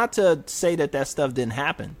career? And not to say that stuff didn't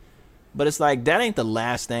happen, but it's like, that ain't the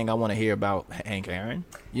last thing I want to hear about Hank Aaron.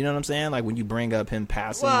 You know what I'm saying? Like, when you bring up him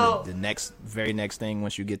passing, the very next thing,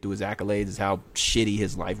 once you get through his accolades, is how shitty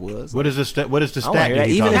his life was. What is the stat? What is the stat?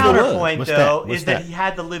 The counterpoint, though, is that he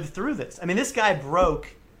had to live through this. I mean, this guy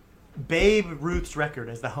broke Babe Ruth's record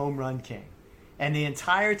as the home run king. And the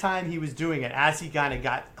entire time he was doing it, as he kind of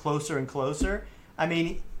got closer and closer, I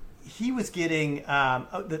mean, he was getting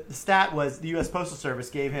the stat was the U.S. Postal Service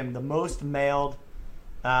gave him the most mail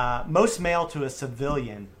to a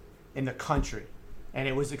civilian in the country, and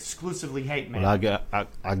it was exclusively hate mail.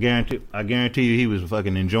 Well, I guarantee you, he was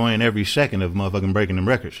fucking enjoying every second of motherfucking breaking them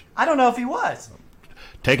records. I don't know if he was.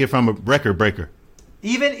 Take it from a record breaker.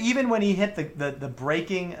 Even when he hit the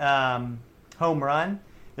breaking home run.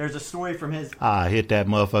 There's a story from his. I hit that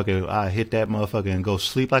motherfucker and go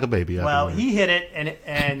sleep like a baby. Well, he hit it,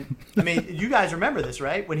 and I mean, you guys remember this,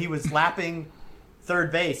 right? When he was lapping third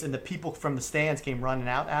base, and the people from the stands came running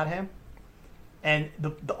out at him, and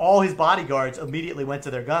all his bodyguards immediately went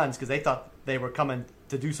to their guns because they thought they were coming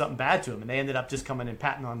to do something bad to him, and they ended up just coming and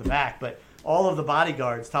patting on the back. But all of the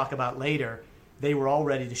bodyguards talk about later, they were all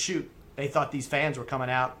ready to shoot. They thought these fans were coming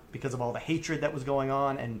out because of all the hatred that was going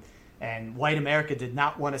on, and white America did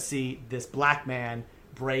not want to see this black man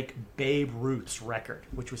break Babe Ruth's record,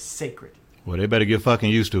 which was sacred. Well, they better get fucking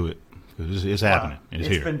used to it, because it's happening. It's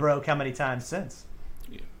here. Been broke how many times since?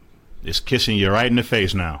 It's kissing you right in the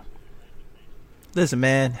face now. Listen,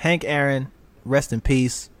 man, Hank Aaron, rest in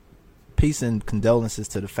peace. Peace and condolences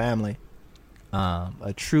to the family.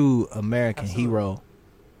 A true American hero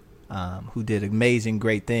who did amazing,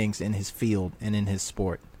 great things in his field and in his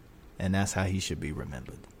sport. And that's how he should be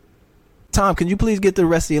remembered. Tom, can you please get the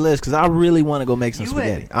rest of your list? Because I really want to go make some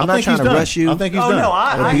spaghetti. I'm not trying to rush you. I think he's done. No,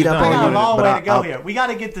 I beat up on got you, a long way to go here. We got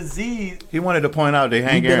to get to Z. He wanted to point out that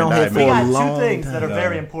Hank You've been Aaron on here died. for We a got long two things time. that are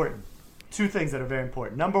very important. Two things that are very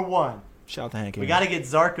important. Number one, Shout out to Hank Aaron. we got to get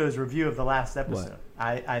Zarko's review of the last episode. What?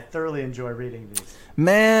 I thoroughly enjoy reading these.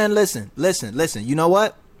 Man, listen. You know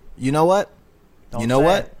what? Don't You know say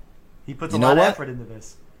what? it. He puts You a know lot of what? effort into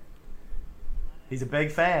this. He's a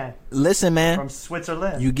big fan Listen, man. from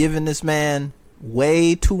Switzerland. You giving this man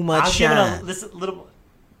way too much I'm shine. giving a little.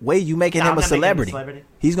 You making No, him I'm a not making him a celebrity. celebrity.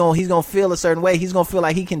 He's gonna feel a certain way. He's gonna feel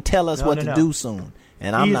like he can tell us what to do soon.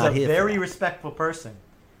 And I'm not He's here a for very that. respectful person.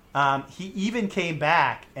 He even came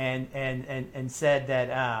back and said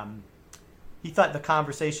that he thought the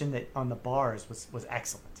conversation that on the bars was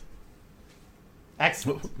excellent.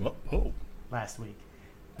 Excellent last week.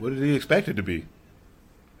 What did he expect it to be?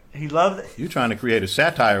 He loved. You trying to create a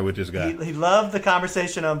satire with this guy? He loved the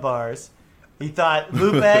conversation on bars. He thought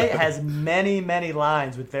Lupe has many, many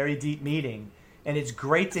lines with very deep meaning, and it's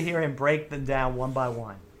great to hear him break them down one by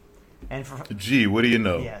one. And Gee, what do you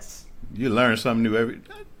know? Yes. You learn something new every.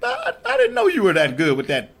 I didn't know you were that good with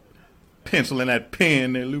that pencil and that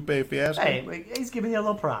pen there, Lupe Fiasco. Hey, he's giving you a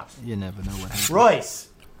little props. You never know what happens. Royce,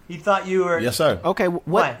 he thought you were. Yes, sir. Okay,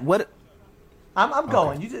 what? I'm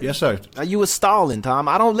going. You did. Yes, sir. You was stalling, Tom.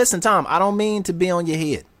 I don't mean to be on your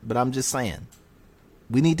head, but I'm just saying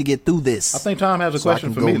we need to get through this. I think Tom has a So I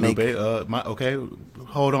question can for go me, make- Lupe. Okay,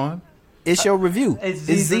 hold on. It's your review. It's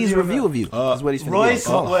It's Z's Z's review review of you. That's what he's finna Royce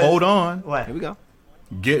do. was- Hold on. What? Here we go.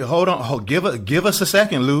 Hold on. Give us a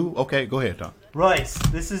second, Lou. Okay, go ahead, Tom. Royce,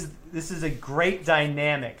 this is a great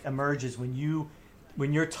dynamic emerges when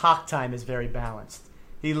your talk time is very balanced.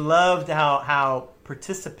 He loved how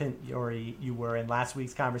participatory you were in last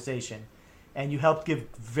week's conversation, and you helped give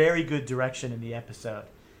very good direction in the episode.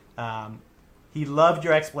 He loved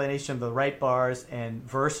your explanation of the right bars and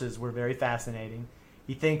verses were very fascinating.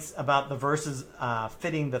 He thinks about the verses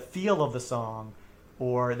fitting the feel of the song,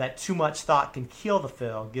 or that too much thought can kill the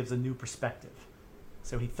feel, gives a new perspective.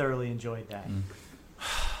 So he thoroughly enjoyed that.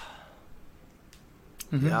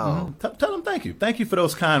 Yo. Tell him thank you. Thank you for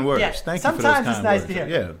those kind words. Yeah, Thank you for those sometimes kind it's nice words. to hear.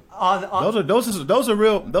 Yeah. Those are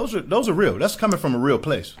real. Those are real. That's coming from a real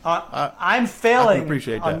place. I'm failing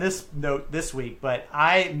appreciate on that. this note this week, but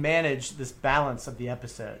I manage this balance of the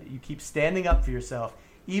episode. You keep standing up for yourself,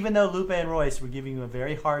 even though Lupe and Royce were giving you a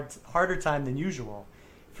very harder time than usual.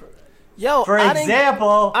 Yo, For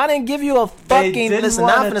example, I didn't give you a fucking listen.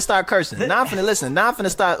 Now I'm finna start cursing. Now I'm finna listen. Now I'm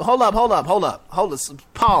finna start. Hold up.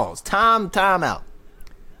 Pause. Time out.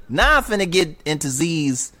 Now I'm finna get into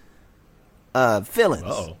Z's feelings.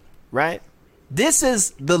 Uh-oh. Right? This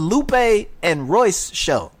is the Lupe and Royce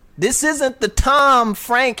show. This isn't the Tom,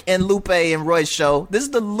 Frank, and Lupe and Royce show. This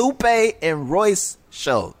is the Lupe and Royce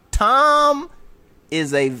show. Tom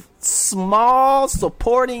is a small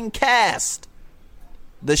supporting cast.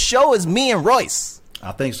 The show is me and Royce.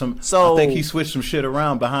 I think he switched some shit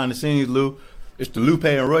around behind the scenes, Lou. It's the Lupe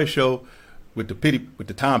and Royce show with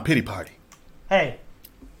the Tom pity party. Hey.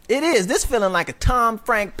 It is. This feeling like a Tom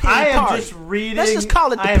Frank pity party. I am just reading. Let's just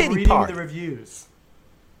call it the pity party. The reviews.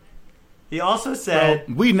 He also said,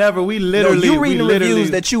 well, we literally you read the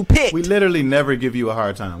reviews that you picked. We literally never give you a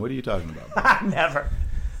hard time. What are you talking about? Never.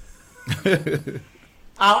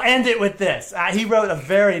 I'll end it with this. He wrote a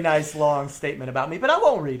very nice long statement about me, but I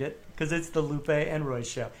won't read it because it's the Lupe and Royce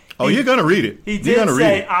show. You're gonna read it. He did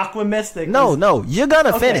say Aquamystic. No, you're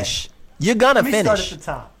gonna finish. You're gonna finish. Let me start at the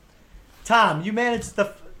top. Tom, you managed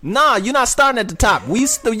the. Nah, you're not starting at the top.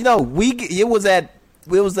 It was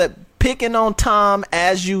at picking on Tom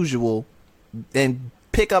as usual, and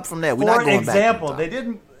pick up from there. We're not going back. For example, they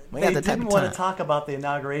didn't want to talk about the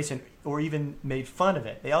inauguration or even made fun of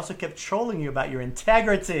it. They also kept trolling you about your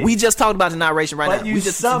integrity. We just talked about the inauguration right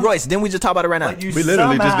now. Royce, didn't we just talk about it right now? We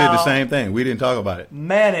literally just did the same thing. We didn't talk about it.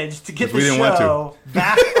 Managed to get the show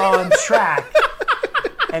back on track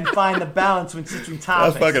and find the balance between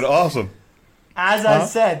topics. That's fucking awesome. As I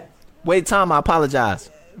said. Wait, Tom, I apologize.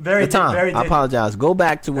 I apologize. Go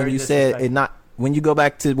back to when you said it not. When you go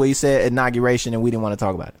back to where you said inauguration and we didn't want to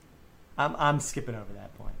talk about it. I'm skipping over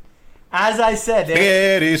that point. As I said,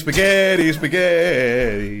 spaghetti.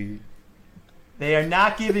 They are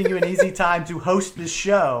not giving you an easy time to host the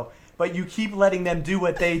show, but you keep letting them do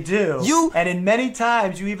what they do. And in many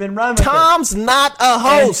times you even run with Tom's not a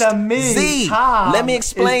host. And to me, Z, Tom let me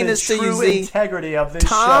explain is the this to you, true Z. integrity of this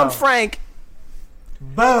Tom show. Frank.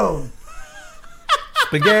 Boom.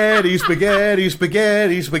 Spaghetti. Listen, man,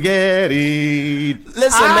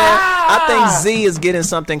 I think Z is getting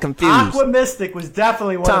something confused. Aquamystic was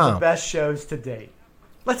definitely one of the best shows to date.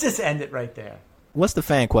 Let's just end it right there. What's the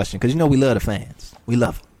fan question? Because we love the fans. We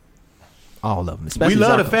love them. All of them. Especially we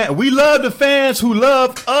love the fans. We love the fans who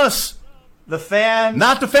love us. The fans.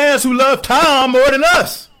 Not the fans who love Tom more than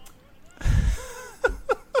us.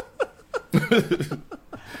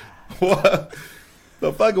 What?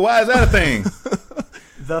 The fuck? Why is that a thing?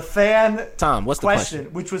 The fan Tom, what's the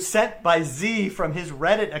question? Which was sent by Z from his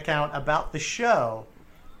Reddit account about the show.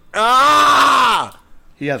 He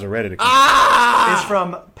has a Reddit account. Is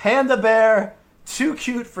from Panda Bear, Too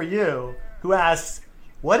Cute for You, who asks,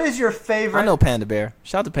 "What is your favorite?" I know Panda Bear.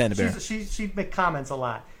 Shout out to Panda Bear. She makes comments a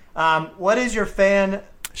lot. What is your favorite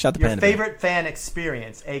fan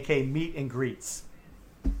experience, aka meet and greets?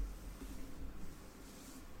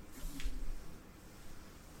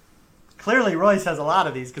 Clearly, Royce has a lot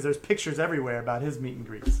of these because there's pictures everywhere about his meet and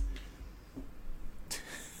greets.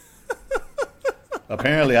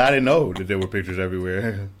 Apparently, I didn't know that there were pictures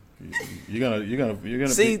everywhere. You're gonna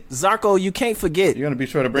see, Zarko. You can't forget. You're gonna be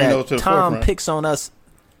sure to bring those to the forefront.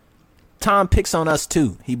 Tom picks on us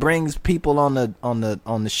too. He brings people on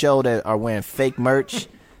the show that are wearing fake merch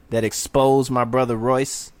that expose my brother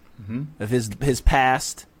Royce of his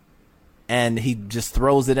past. And he just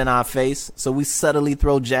throws it in our face, so we subtly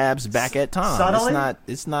throw jabs back at Tom. Subtly?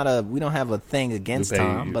 It's not a. We don't have a thing against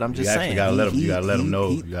Tom, but I'm just saying. You gotta let him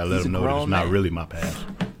know. You gotta let him know that it's not really my past.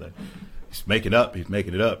 He's making it up.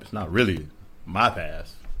 It's not really my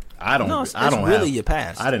past. I don't. No, it's really your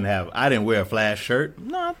past. I didn't wear a flash shirt.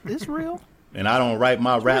 No, it's real. And I don't write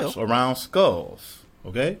my raps around skulls.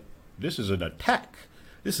 Okay, this is an attack.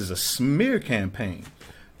 This is a smear campaign.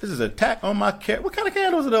 This is an attack on my cat. What kind of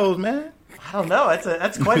candles are those, man? I don't know.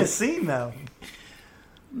 That's quite a scene, though.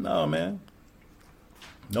 No, man.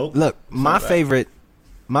 Nope. Look, my favorite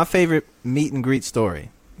meet and greet story.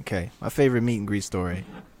 Okay, my favorite meet and greet story.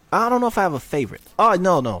 I don't know if I have a favorite. Oh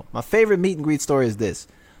no. My favorite meet and greet story is this.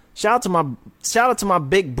 Shout out to my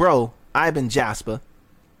big bro Ivan Jasper,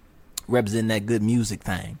 representing that good music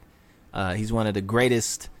thing. He's one of the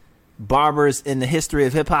greatest barbers in the history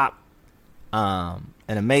of hip hop.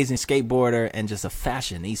 An amazing skateboarder and just a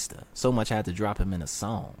fashionista. So much I had to drop him in a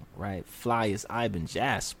song, right? Fly as Ivan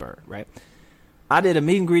Jasper, right? I did a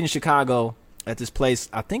meet and greet in Chicago at this place.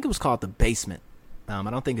 I think it was called The Basement. I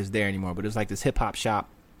don't think it's there anymore, but it was like this hip hop shop,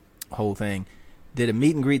 whole thing. Did a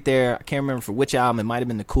meet and greet there. I can't remember for which album. It might have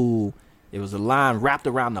been The Cool. It was a line wrapped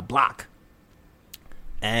around the block.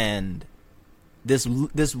 And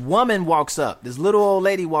this woman walks up. This little old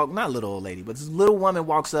lady not little old lady, but this little woman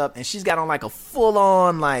walks up, and she's got on like a full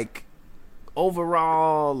on like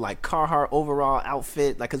overall, like Carhartt overall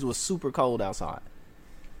outfit, like, cause it was super cold outside.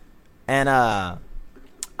 And I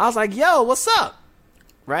was like, "Yo, what's up?"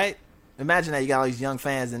 Right? Imagine that you got all these young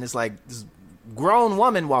fans, and it's like this grown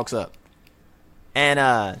woman walks up,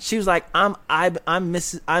 and she was like, "I'm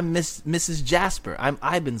Mrs. Jasper. I'm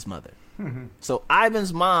Ivan's mother." So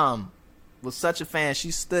Ivan's mom was such a fan, she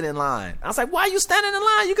stood in line. I was like, "Why are you standing in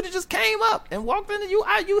line? You could have just came up and walked in.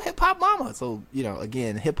 You hip hop mama." So, you know,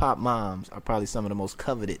 again, hip hop moms are probably some of the most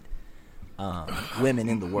coveted women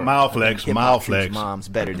in the world. Mild flex. Moms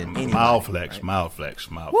better than anyone. Mild flex.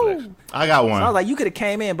 I got one. So I was like, you could have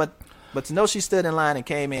came in, but to know she stood in line and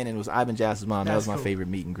came in and it was Ivan Jasper's mom, that was my favorite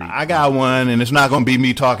meet and greet. I got one, and it's not going to be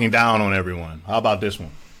me talking down on everyone. How about this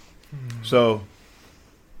one? So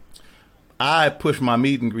I push my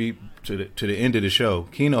meet and greet to the end of the show.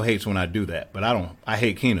 Keno hates when I do that, but I don't. I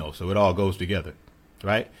hate Keno, so it all goes together,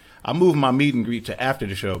 right? I moved my meet and greet to after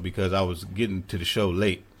the show because I was getting to the show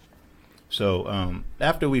late. So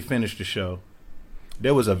after we finished the show,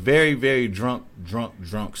 there was a very, very drunk,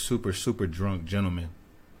 super drunk gentleman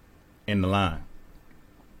in the line.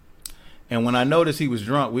 And when I noticed he was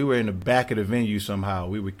drunk, we were in the back of the venue somehow.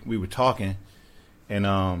 We were talking,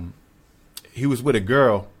 and he was with a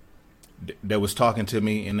girl that was talking to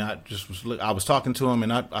me, and I was talking to him,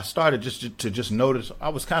 and I started just notice. I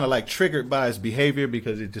was kind of like triggered by his behavior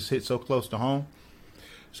because it just hit so close to home.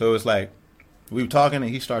 So it's like we were talking, and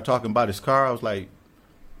he started talking about his car. I was like,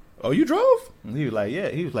 "Oh, you drove?" And he was like, "Yeah."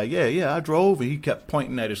 He was like, "Yeah, I drove." And he kept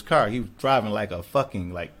pointing at his car. He was driving like a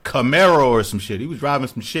fucking like Camaro or some shit. He was driving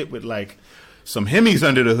some shit with like some Hemis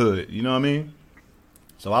under the hood. You know what I mean?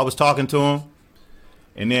 So I was talking to him,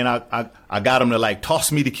 and then I got him to like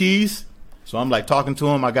toss me the keys. So I'm like talking to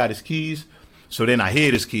him. I got his keys. So then I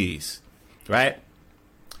hid his keys, right?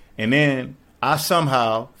 And then I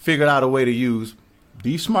somehow figured out a way to use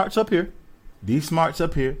these smarts up here,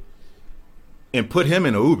 and put him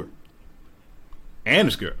in an Uber and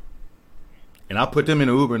his girl. And I put them in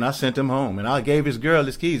an Uber, and I sent them home. And I gave his girl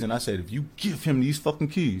his keys, and I said, "If you give him these fucking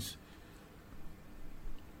keys,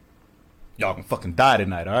 y'all can fucking die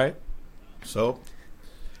tonight, all right?" So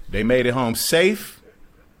they made it home safe.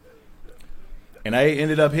 And they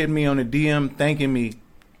ended up hitting me on the DM, thanking me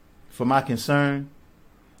for my concern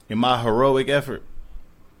and my heroic effort.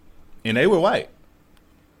 And they were white.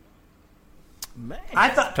 Man. I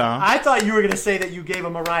thought you were going to say that you gave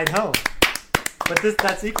him a ride home, but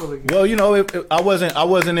that's equally good. Well, you know, I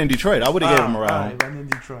wasn't in Detroit. I would have gave him a ride. All right, I'm in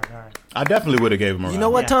Detroit. All right. I definitely would have gave him a ride. You know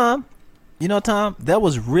what, Tom? That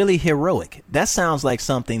was really heroic. That sounds like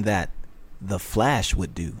something that the Flash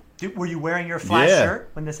would do. Were you wearing your Flash shirt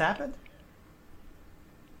when this happened?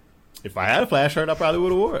 If I had a Flash shirt, I probably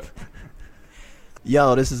would have wore it.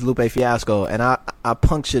 Yo, this is Lupe Fiasco, and I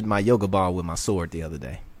punctured my yoga ball with my sword the other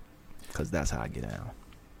day, because that's how I get down.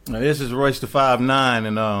 Now, this is Royce the 5'9",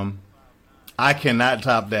 and I cannot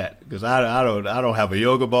top that because I don't have a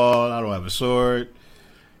yoga ball, I don't have a sword,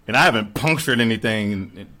 and I haven't punctured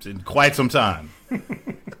anything in quite some time.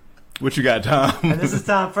 What you got, Tom? And this is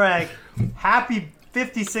Tom Frank. Happy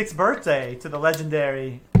 56th birthday to the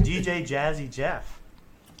legendary DJ Jazzy Jeff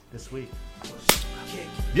this week.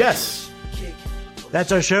 Yes.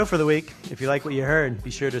 That's our show for the week. If you like what you heard,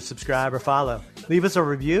 be sure to subscribe or follow. Leave us a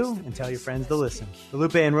review and tell your friends to listen. The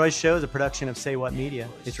Lupe and Royce Show is a production of Say What Media.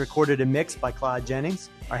 It's recorded and mixed by Claude Jennings.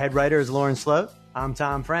 Our head writer is Lauren Sloat. I'm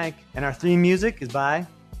Tom Frank. And our theme music is by,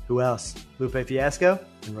 who else? Lupe Fiasco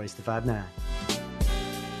and Royce the 5'9".